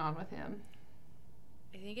what's going on with him?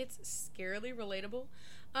 I think it's scarily relatable.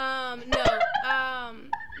 Not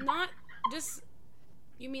just,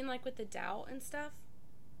 you mean like with the doubt and stuff?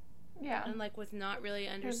 Yeah. And like with not really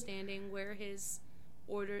understanding where his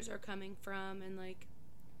orders are coming from and like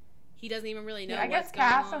he doesn't even really know what's going on. I guess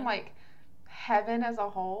Cass and like heaven as a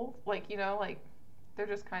whole, like, you know, like they're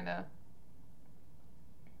just kind of,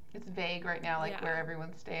 it's vague right now, like where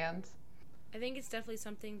everyone stands. I think it's definitely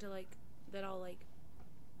something to like, that I'll like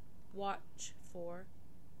watch for.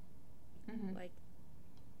 Like,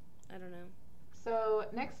 I don't know. So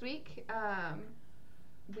next week,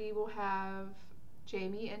 we will have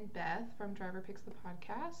Jamie and Beth from Driver Picks the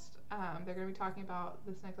Podcast. They're going to be talking about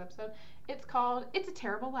this next episode. It's called It's a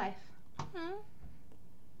Terrible Life.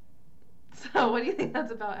 So what do you think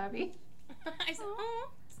that's about, Abby? I said,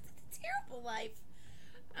 it's a terrible life.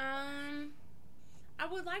 I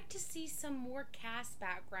would like to see some more cast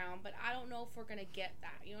background, but I don't know if we're going to get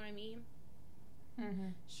that. You know what I mean?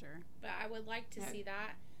 Sure. But I would like to see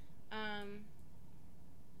that.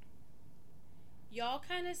 Y'all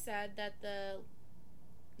kind of said that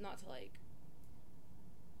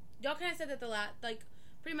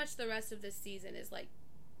pretty much the rest of this season is like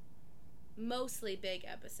mostly big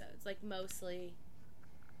episodes, like mostly,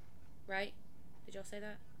 right? Did y'all say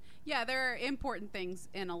that? Yeah, there are important things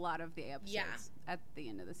in a lot of the episodes at the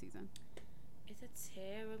end of the season. It's a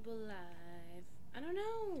terrible life. I don't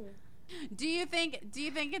know. Do you think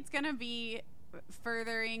it's going to be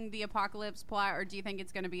furthering the apocalypse plot, or do you think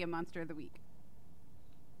it's going to be a Monster of the Week?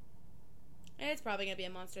 It's probably going to be a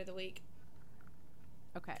Monster of the Week.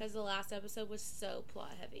 Okay. Because the last episode was so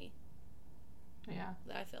plot heavy. Yeah.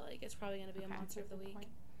 I feel like it's probably going to be a Monster of the Week.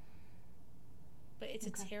 But it's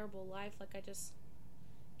a terrible life. Like, I just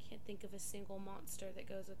can't think of a single monster that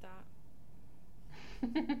goes with that.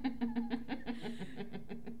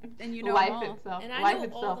 And you know life itself. And I life know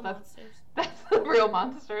itself. all the monsters. That's the real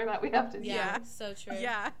monster that we have to deal with. Yeah, so true.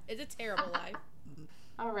 Yeah. It's a terrible life.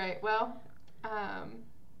 All right. Well,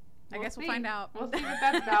 I guess we'll find out. We'll see what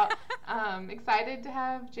that's about. Excited to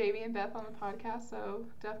have Jamie and Beth on the podcast, so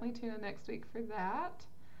definitely tune in next week for that.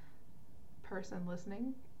 Person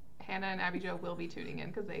listening, Hannah and Abby Jo will be tuning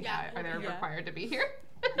in because they're required to be here.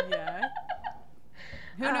 Yeah.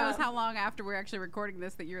 Who knows how long after we're actually recording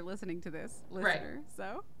this that you're listening to this, listener. Right.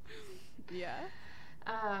 So, yeah.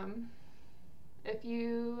 If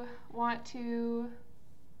you want to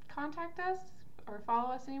contact us or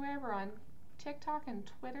follow us anywhere, we're on TikTok and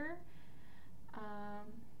Twitter.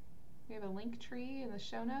 We have a link tree in the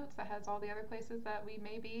show notes that has all the other places that we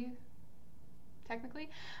may be technically.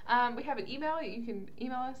 We have an email. You can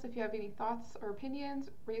email us if you have any thoughts or opinions,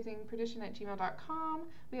 raisingperdition@gmail.com.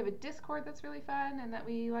 We have a Discord that's really fun and that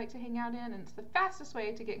we like to hang out in, and it's the fastest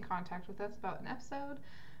way to get in contact with us about an episode.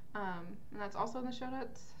 And that's also in the show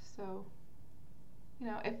notes. So, you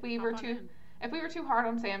know, if we were too hard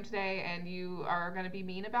on Sam today and you are going to be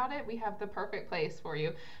mean about it, we have the perfect place for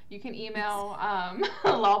you. You can email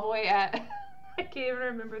lawboy at I can't even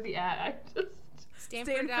remember the I just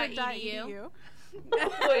Stanford.edu.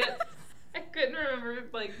 I couldn't remember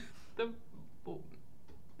like the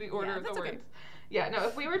order of the words. Okay. Yeah, no,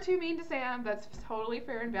 if we were too mean to Sam, that's totally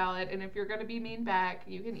fair and valid. And if you're going to be mean back,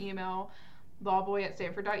 you can email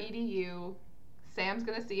lawboy@stanford.edu. Sam's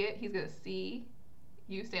going to see it. He's going to see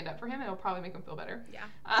you stand up for him, and it'll probably make him feel better. Yeah.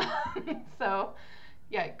 So,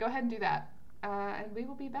 yeah, go ahead and do that. And we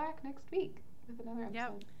will be back next week with another episode.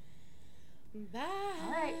 Yep. Bye.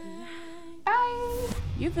 All right. Bye.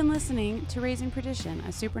 You've been listening to Raising Perdition,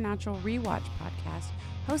 a supernatural rewatch podcast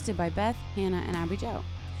hosted by Beth, Hannah, and Abby Jo.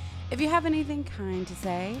 If you have anything kind to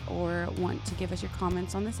say or want to give us your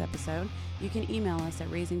comments on this episode, you can email us at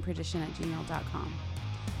raisingperdition@gmail.com.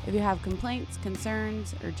 If you have complaints,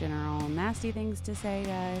 concerns, or general nasty things to say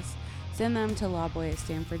to us, Send them to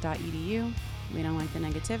lawboy@stanford.edu. We don't like the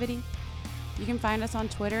negativity. You can find us on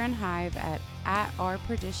Twitter and Hive at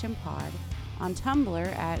 @ourperditionpod, on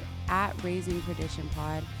Tumblr at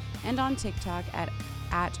 @raisingperditionpod, and on TikTok at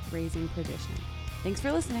 @raisingperdition. Thanks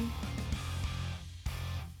for listening.